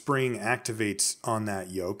that spring activates on that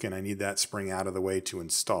yoke and I need that spring out of the way to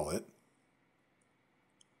install it.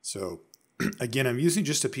 So again, I'm using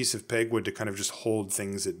just a piece of pegwood to kind of just hold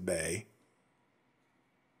things at bay,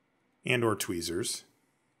 and or tweezers.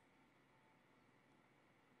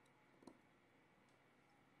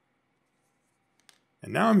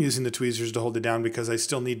 And now I'm using the tweezers to hold it down because I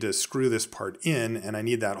still need to screw this part in and I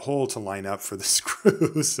need that hole to line up for the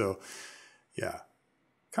screw. So yeah,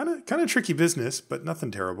 kind of tricky business, but nothing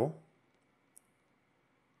terrible.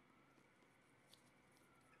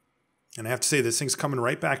 And I have to say, this thing's coming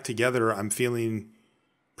right back together. I'm feeling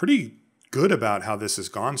pretty good about how this has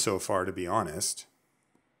gone so far, to be honest.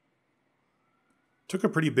 Took a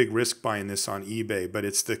pretty big risk buying this on eBay, but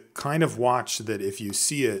it's the kind of watch that if you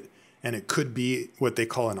see it, and it could be what they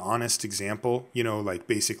call an honest example, you know, like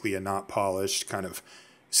basically a not polished kind of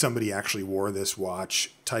somebody actually wore this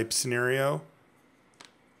watch type scenario.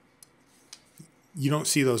 You don't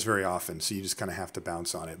see those very often, so you just kind of have to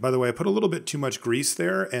bounce on it. By the way, I put a little bit too much grease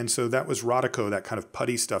there, and so that was Rodico, that kind of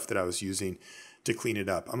putty stuff that I was using to clean it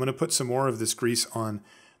up. I'm going to put some more of this grease on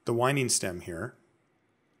the winding stem here.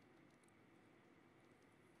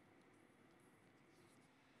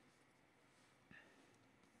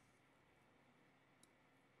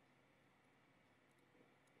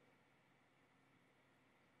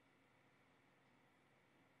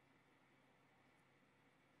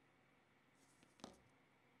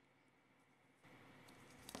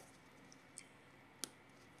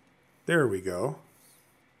 There we go.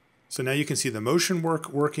 So now you can see the motion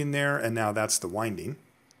working there, and now that's the winding.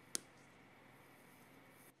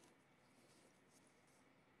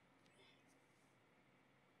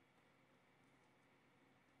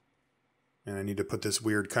 And I need to put this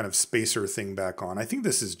weird kind of spacer thing back on. I think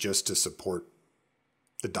this is just to support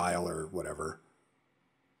the dial or whatever.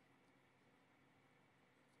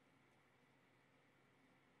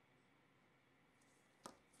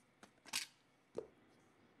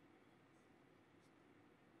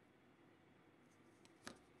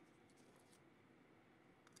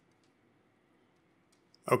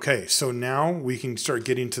 Okay, so now we can start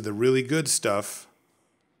getting to the really good stuff.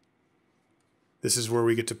 This is where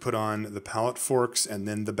we get to put on the pallet forks and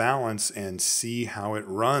then the balance and see how it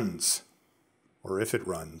runs, or if it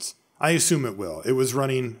runs. I assume it will. It was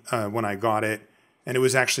running when I got it, and it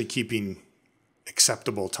was actually keeping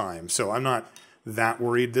acceptable time. So I'm not that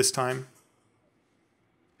worried this time.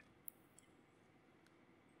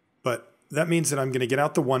 But that means that I'm going to get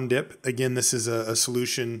out the one dip. Again, this is a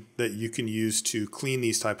solution that you can use to clean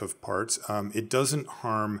these type of parts. It doesn't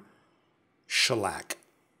harm shellac.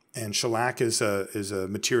 And shellac is a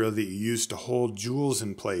material that you use to hold jewels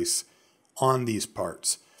in place on these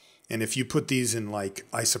parts. And if you put these in like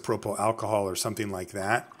isopropyl alcohol or something like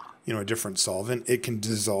that, you know, a different solvent, it can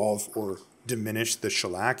dissolve or diminish the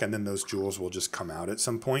shellac, and then those jewels will just come out at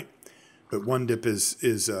some point. But one dip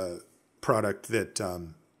is a product that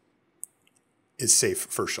is safe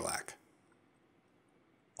for shellac.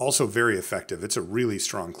 Also very effective. It's a really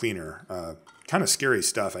strong cleaner. Kind of scary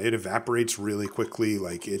stuff. It evaporates really quickly.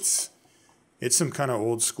 Like it's some kind of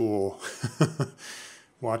old school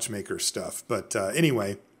watchmaker stuff. But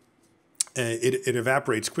anyway, it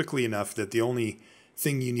evaporates quickly enough that the only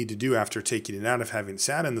thing you need to do after taking it out of having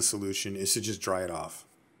sat in the solution is to just dry it off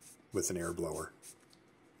with an air blower.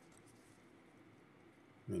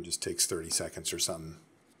 I mean, it just takes 30 seconds or something.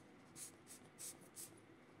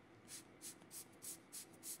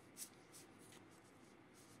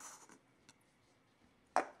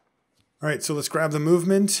 All right, so let's grab the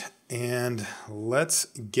movement and let's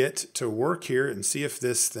get to work here and see if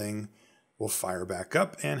this thing will fire back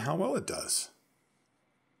up and how well it does.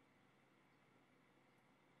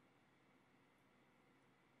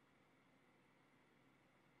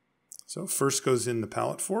 So first goes in the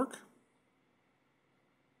pallet fork.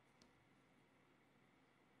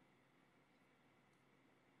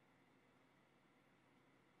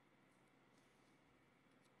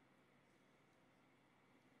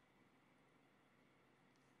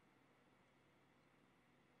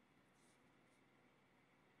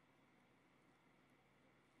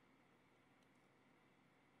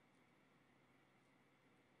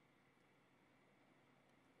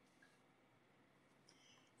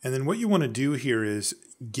 And then what you want to do here is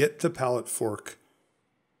get the pallet fork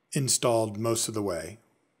installed most of the way.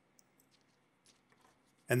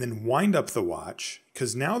 And then wind up the watch,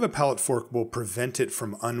 because now the pallet fork will prevent it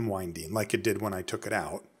from unwinding like it did when I took it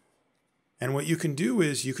out. And what you can do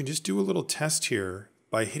is you can just do a little test here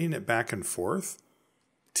by hitting it back and forth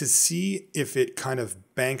to see if it kind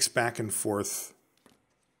of banks back and forth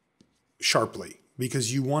sharply,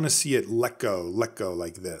 because you want to see it let go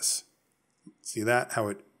like this. See that?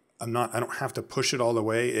 How I don't have to push it all the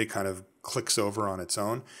way. It kind of clicks over on its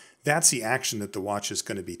own. That's the action that the watch is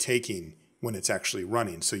going to be taking when it's actually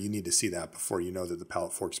running. So you need to see that before you know that the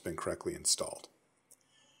pallet fork's been correctly installed.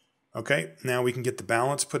 Okay, now we can get the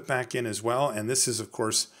balance put back in as well. And this is, of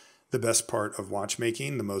course, the best part of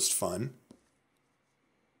watchmaking, the most fun,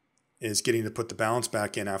 is getting to put the balance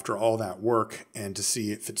back in after all that work and to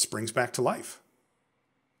see if it springs back to life.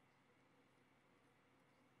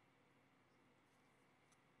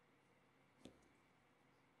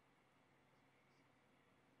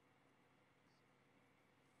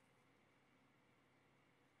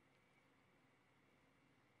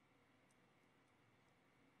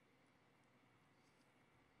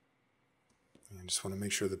 I just want to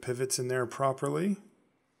make sure the pivot's in there properly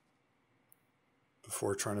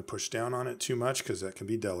before trying to push down on it too much, because that can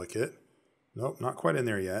be delicate. Nope, not quite in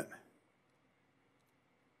there yet.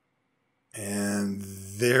 And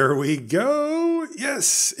there we go.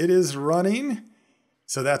 Yes, it is running.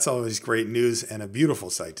 So that's always great news and a beautiful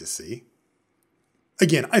sight to see.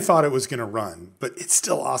 Again, I thought it was going to run, but it's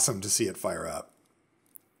still awesome to see it fire up.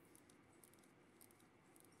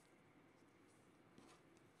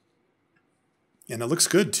 And it looks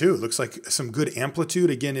good too. It looks like some good amplitude.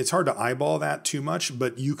 Again, it's hard to eyeball that too much,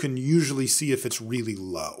 but you can usually see if it's really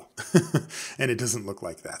low. And it doesn't look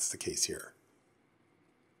like that's the case here.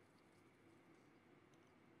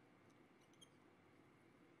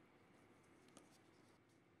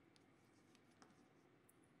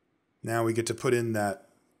 Now we get to put in that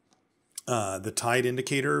the tide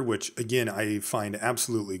indicator, which again, I find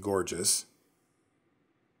absolutely gorgeous.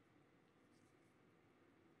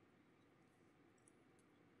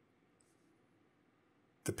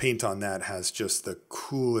 The paint on that has just the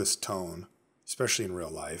coolest tone, especially in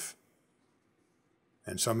real life.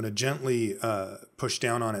 And so I'm going to gently push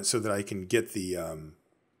down on it so that I can get the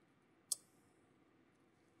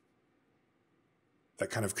that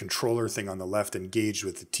kind of controller thing on the left engaged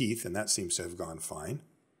with the teeth, and that seems to have gone fine.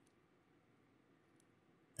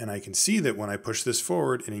 And I can see that when I push this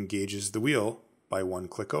forward, it engages the wheel by one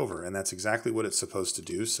click over, and that's exactly what it's supposed to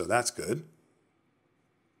do, so that's good.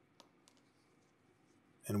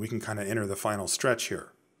 And we can kind of enter the final stretch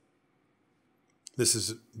here. This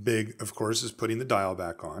is big, of course, is putting the dial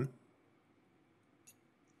back on.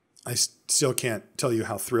 I still can't tell you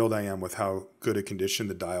how thrilled I am with how good a condition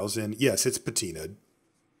the dial's in. Yes, it's patinaed.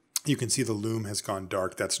 You can see the loom has gone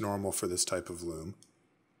dark. That's normal for this type of loom.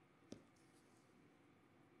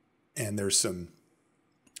 And there's some,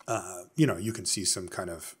 you can see some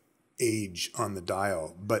kind of age on the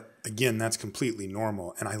dial. But again, that's completely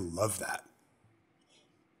normal, and I love that.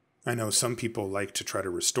 I know some people like to try to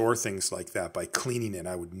restore things like that by cleaning it.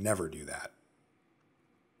 I would never do that.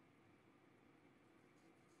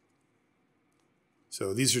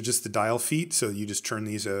 So these are just the dial feet. So you just turn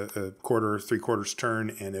these a quarter, 3/4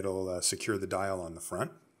 turn, and it'll secure the dial on the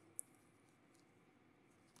front.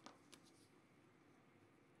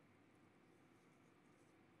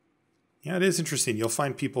 Yeah, it is interesting. You'll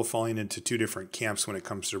find people falling into two different camps when it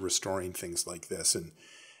comes to restoring things like this. And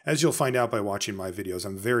as you'll find out by watching my videos,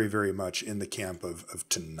 I'm very, very much in the camp of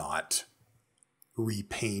to not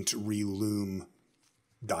repaint, reloom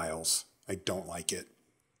dials. I don't like it.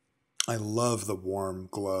 I love the warm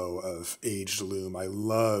glow of aged loom. I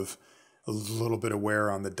love a little bit of wear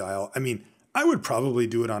on the dial. I mean, I would probably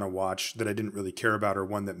do it on a watch that I didn't really care about, or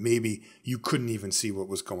one that maybe you couldn't even see what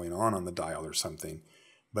was going on the dial or something,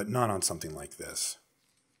 but not on something like this.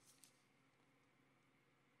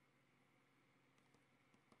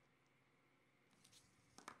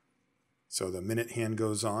 So the minute hand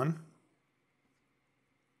goes on.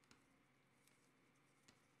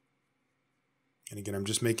 And again, I'm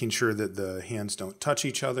just making sure that the hands don't touch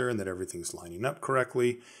each other and that everything's lining up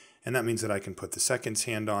correctly. And that means that I can put the seconds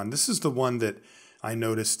hand on. This is the one that I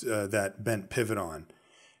noticed that bent pivot on.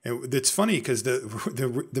 And it's funny because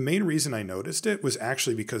the main reason I noticed it was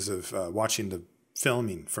actually because of watching the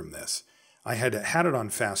filming from this. I had it on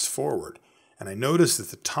fast forward, and I noticed that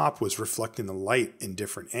the top was reflecting the light in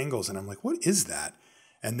different angles. And I'm like, what is that?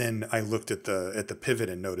 And then I looked at the pivot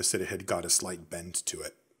and noticed that it had got a slight bend to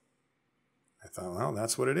it. I thought, well,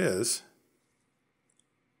 that's what it is.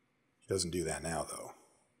 It doesn't do that now, though.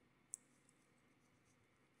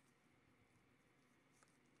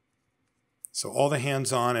 So all the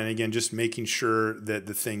hands on, and again, just making sure that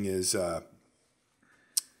the thing is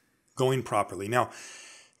going properly. Now,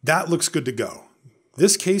 that looks good to go.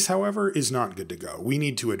 This case, however, is not good to go. We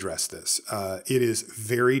need to address this. It is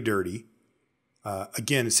very dirty.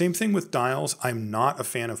 Again, same thing with dials. I'm not a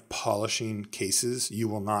fan of polishing cases. You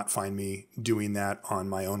will not find me doing that on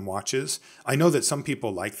my own watches. I know that some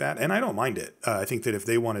people like that, and I don't mind it. I think that if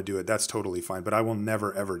they want to do it, that's totally fine. But I will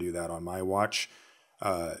never, ever do that on my watch,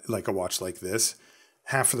 like a watch like this.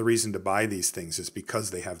 Half of the reason to buy these things is because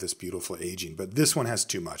they have this beautiful aging. But this one has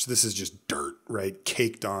too much. This is just dirt, right?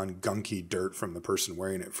 Caked on, gunky dirt from the person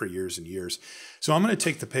wearing it for years and years. So I'm going to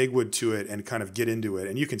take the pegwood to it and kind of get into it.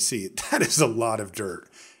 And you can see that is a lot of dirt.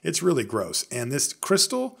 It's really gross. And this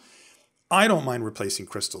crystal, I don't mind replacing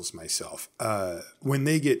crystals myself. When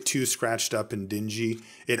they get too scratched up and dingy,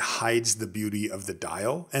 it hides the beauty of the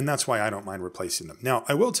dial, and that's why I don't mind replacing them. Now,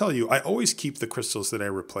 I will tell you, I always keep the crystals that I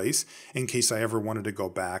replace in case I ever wanted to go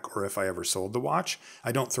back or if I ever sold the watch.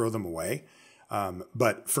 I don't throw them away.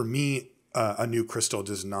 But for me, a new crystal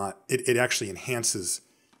does not, it actually enhances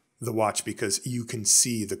the watch because you can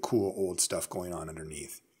see the cool old stuff going on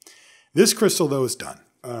underneath. This crystal, though, is done.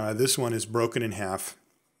 This one is broken in half,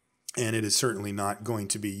 and it is certainly not going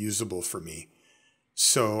to be usable for me.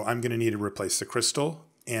 So I'm going to need to replace the crystal,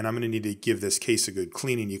 and I'm going to need to give this case a good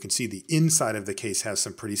cleaning. You can see the inside of the case has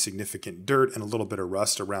some pretty significant dirt and a little bit of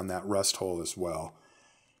rust around that rust hole as well.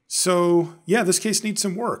 So yeah, this case needs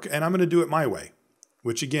some work, and I'm going to do it my way,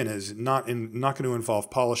 which again is not going to involve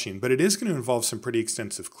polishing, but it is going to involve some pretty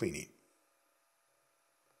extensive cleaning.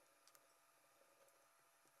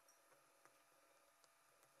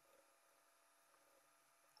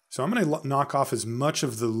 So I'm going to knock off as much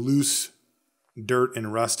of the loose dirt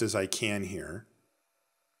and rust as I can here.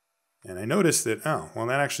 And I notice that, oh, well,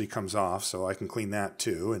 that actually comes off, so I can clean that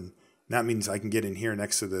too. And that means I can get in here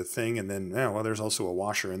next to the thing, and then, oh, well, there's also a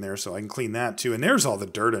washer in there, so I can clean that too. And there's all the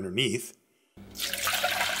dirt underneath.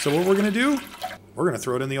 So what we're going to do, we're going to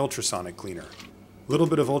throw it in the ultrasonic cleaner. A little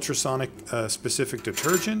bit of ultrasonic specific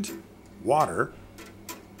detergent, water,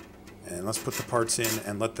 and let's put the parts in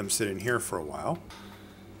and let them sit in here for a while.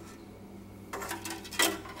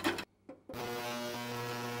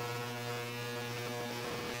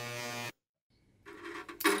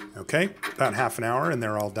 Okay, about half an hour and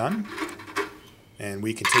they're all done. And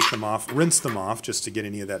we can take them off, rinse them off just to get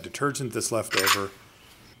any of that detergent that's left over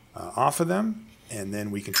off of them. And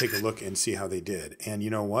then we can take a look and see how they did. And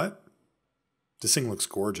you know what? This thing looks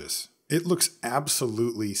gorgeous. It looks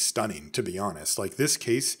absolutely stunning, to be honest. Like, this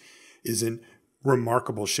case is in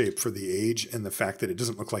remarkable shape for the age and the fact that it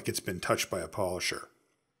doesn't look like it's been touched by a polisher,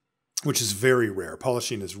 which is very rare.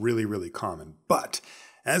 Polishing is really, really common. But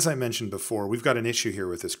as I mentioned before, we've got an issue here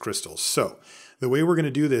with this crystal. So the way we're going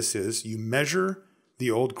to do this is you measure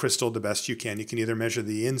the old crystal the best you can. You can either measure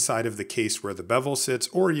the inside of the case where the bevel sits,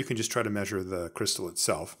 or you can just try to measure the crystal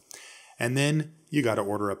itself. And then you got to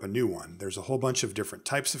order up a new one. There's a whole bunch of different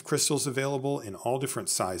types of crystals available in all different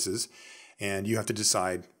sizes, and you have to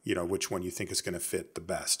decide, which one you think is going to fit the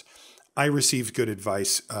best. I received good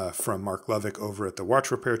advice from Mark Lovick over at the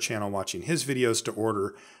Watch Repair channel, watching his videos, to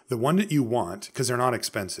order the one that you want because they're not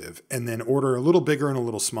expensive, and then order a little bigger and a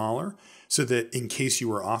little smaller so that in case you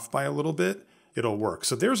were off by a little bit, it'll work.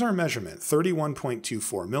 So there's our measurement,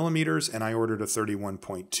 31.24 millimeters, and I ordered a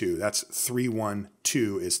 31.2. That's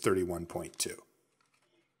 312 is 31.2.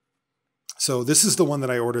 So this is the one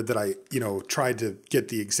that I ordered that I, tried to get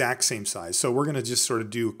the exact same size. So we're going to just sort of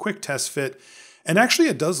do a quick test fit. And actually,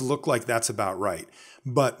 it does look like that's about right.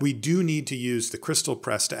 But we do need to use the crystal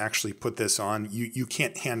press to actually put this on. You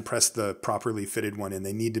can't hand press the properly fitted one, and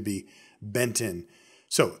they need to be bent in.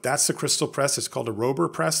 So that's the crystal press. It's called a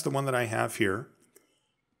Rober press, the one that I have here.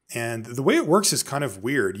 And the way it works is kind of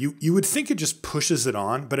weird. You would think it just pushes it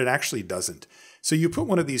on, but it actually doesn't. So you put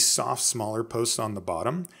one of these soft, smaller posts on the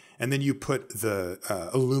bottom, and then you put the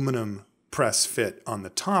aluminum press fit on the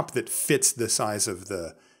top that fits the size of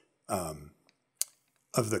the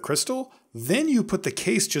crystal. Then you put the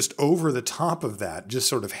case just over the top of that, just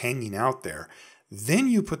sort of hanging out there. Then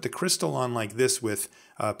you put the crystal on like this with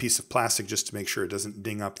a piece of plastic just to make sure it doesn't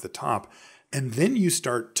ding up the top. And then you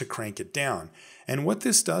start to crank it down. And what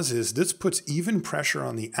this does is this puts even pressure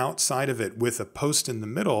on the outside of it with a post in the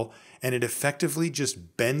middle, and it effectively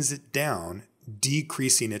just bends it down,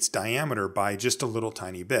 decreasing its diameter by just a little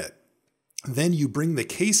tiny bit. Then you bring the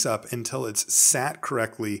case up until it's sat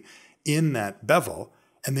correctly in that bevel,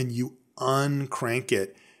 and then you uncrank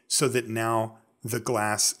it so that now the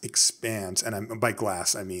glass expands. And by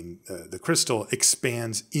glass, I mean the crystal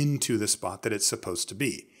expands into the spot that it's supposed to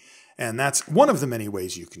be. And that's one of the many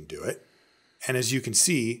ways you can do it. And as you can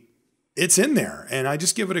see, it's in there. And I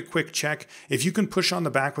just give it a quick check. If you can push on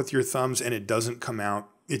the back with your thumbs and it doesn't come out,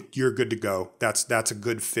 you're good to go. That's a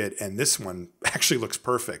good fit. And this one actually looks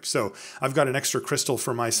perfect. So I've got an extra crystal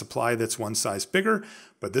for my supply that's one size bigger,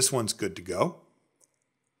 but this one's good to go.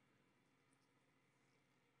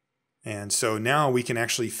 And so now we can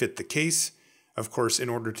actually fit the case. Of course, in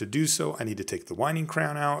order to do so, I need to take the winding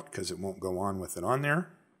crown out because it won't go on with it on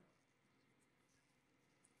there.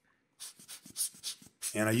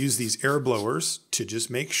 And I use these air blowers to just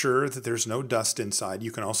make sure that there's no dust inside.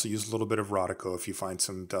 You can also use a little bit of Rodico if you find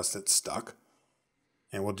some dust that's stuck.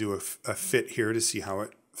 And we'll do a fit here to see how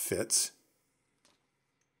it fits.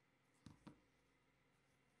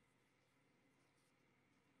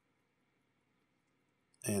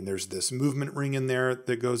 And there's this movement ring in there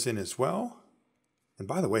that goes in as well. And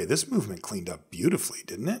by the way, this movement cleaned up beautifully,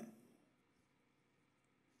 didn't it?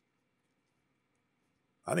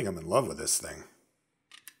 I think I'm in love with this thing.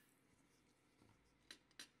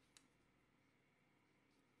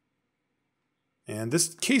 And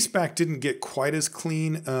this case back didn't get quite as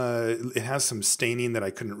clean. It has some staining that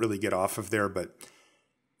I couldn't really get off of there, but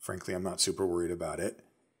frankly, I'm not super worried about it.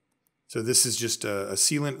 So this is just a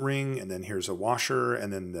sealant ring, and then here's a washer,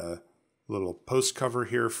 and then the little post cover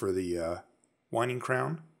here for the winding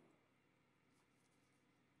crown.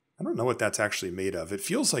 I don't know what that's actually made of. It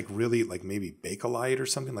feels like really like maybe Bakelite or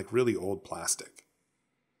something, like really old plastic.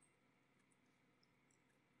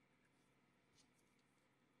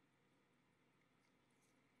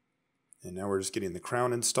 And now we're just getting the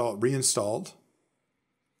crown reinstalled.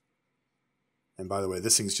 And by the way,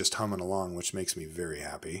 this thing's just humming along, which makes me very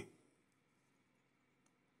happy.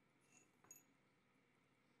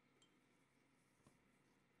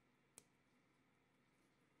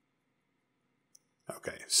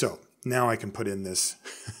 Okay, so now I can put in this,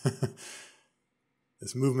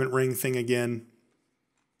 this movement ring thing again.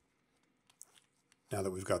 Now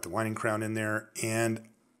that we've got the winding crown in there, and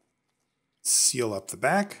seal up the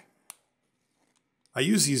back. I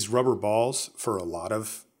use these rubber balls for a lot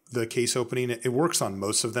of the case opening. It works on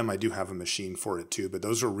most of them. I do have a machine for it too, but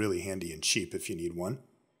those are really handy and cheap if you need one.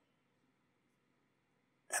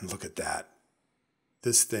 And look at that.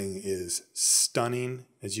 This thing is stunning.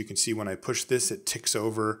 As you can see, when I push this, it ticks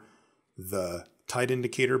over the tide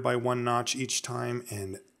indicator by 1 notch each time.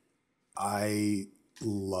 And I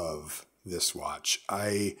love this watch.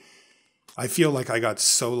 I feel like I got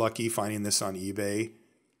so lucky finding this on eBay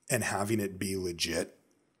and having it be legit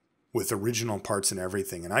with original parts and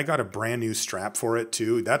everything. And I got a brand new strap for it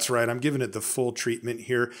too. That's right, I'm giving it the full treatment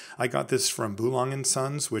here. I got this from Boulong &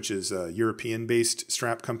 Sons, which is a European-based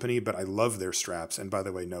strap company, but I love their straps. And by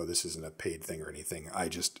the way, no, this isn't a paid thing or anything. I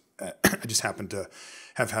just happen to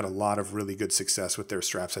have had a lot of really good success with their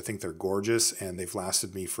straps. I think they're gorgeous, and they've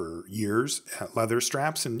lasted me for years. Leather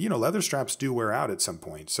straps, and you know, leather straps do wear out at some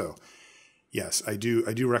point. So yes, I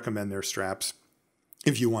do recommend their straps.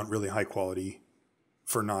 If you want really high quality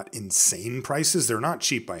for not insane prices. They're not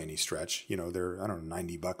cheap by any stretch. You know, they're, I don't know,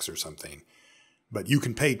 $90 or something. But you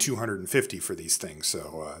can pay $250 for these things.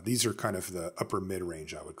 So these are kind of the upper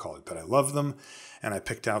mid-range, I would call it. But I love them, and I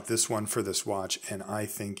picked out this one for this watch, and I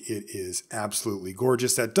think it is absolutely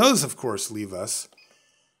gorgeous. That does, of course, leave us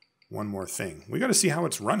one more thing. We got to see how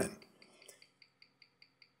it's running.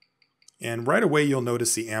 And right away, you'll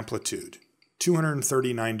notice the amplitude.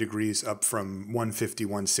 239 degrees up from 150,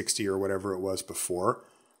 160 or whatever it was before.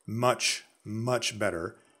 Much, much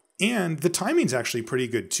better. And the timing's actually pretty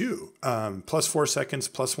good too. Plus 4 seconds,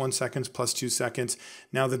 plus 1 second, plus 2 seconds.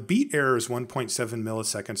 Now the beat error is 1.7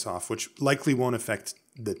 milliseconds off, which likely won't affect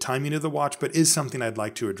the timing of the watch, but is something I'd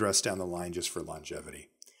like to address down the line just for longevity.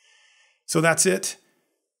 So that's it.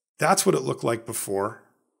 That's what it looked like before.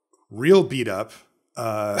 Real beat up.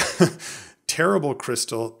 Terrible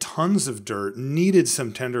crystal, tons of dirt, needed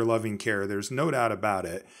some tender loving care. There's no doubt about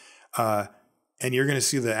it. And you're going to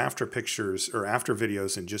see the after pictures or after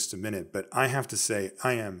videos in just a minute. But I have to say,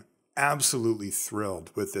 I am absolutely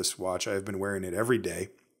thrilled with this watch. I've been wearing it every day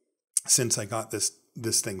since I got this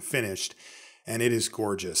thing finished. And it is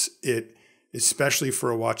gorgeous. It, especially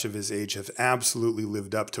for a watch of his age, has absolutely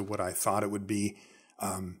lived up to what I thought it would be.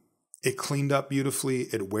 It cleaned up beautifully.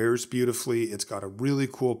 It wears beautifully. It's got a really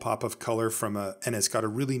cool pop of color and it's got a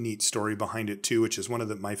really neat story behind it too, which is one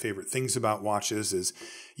of my favorite things about watches is,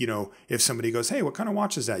 you know, if somebody goes, hey, what kind of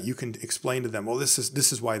watch is that? You can explain to them, well, this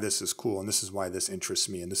is why this is cool. And this is why this interests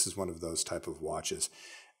me. And this is one of those type of watches.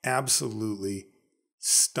 Absolutely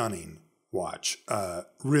stunning watch.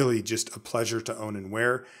 Really just a pleasure to own and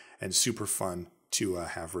wear, and super fun to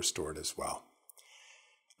have restored as well.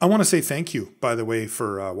 I want to say thank you, by the way,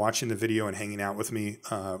 for watching the video and hanging out with me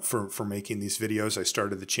for making these videos. I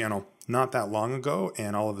started the channel not that long ago,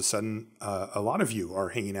 and all of a sudden, a lot of you are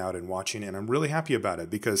hanging out and watching, and I'm really happy about it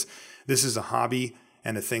because this is a hobby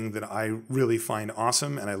and a thing that I really find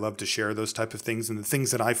awesome, and I love to share those type of things and the things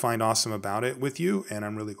that I find awesome about it with you, and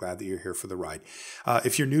I'm really glad that you're here for the ride.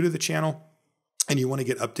 If you're new to the channel and you want to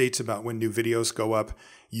get updates about when new videos go up,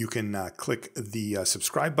 you can click the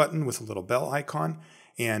subscribe button with a little bell icon.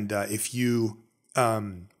 And if you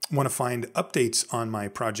want to find updates on my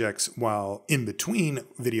projects while in between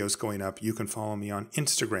videos going up, you can follow me on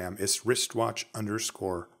Instagram. It's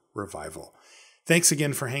wristwatch_revival. Thanks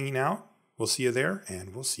again for hanging out. We'll see you there,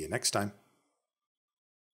 and we'll see you next time.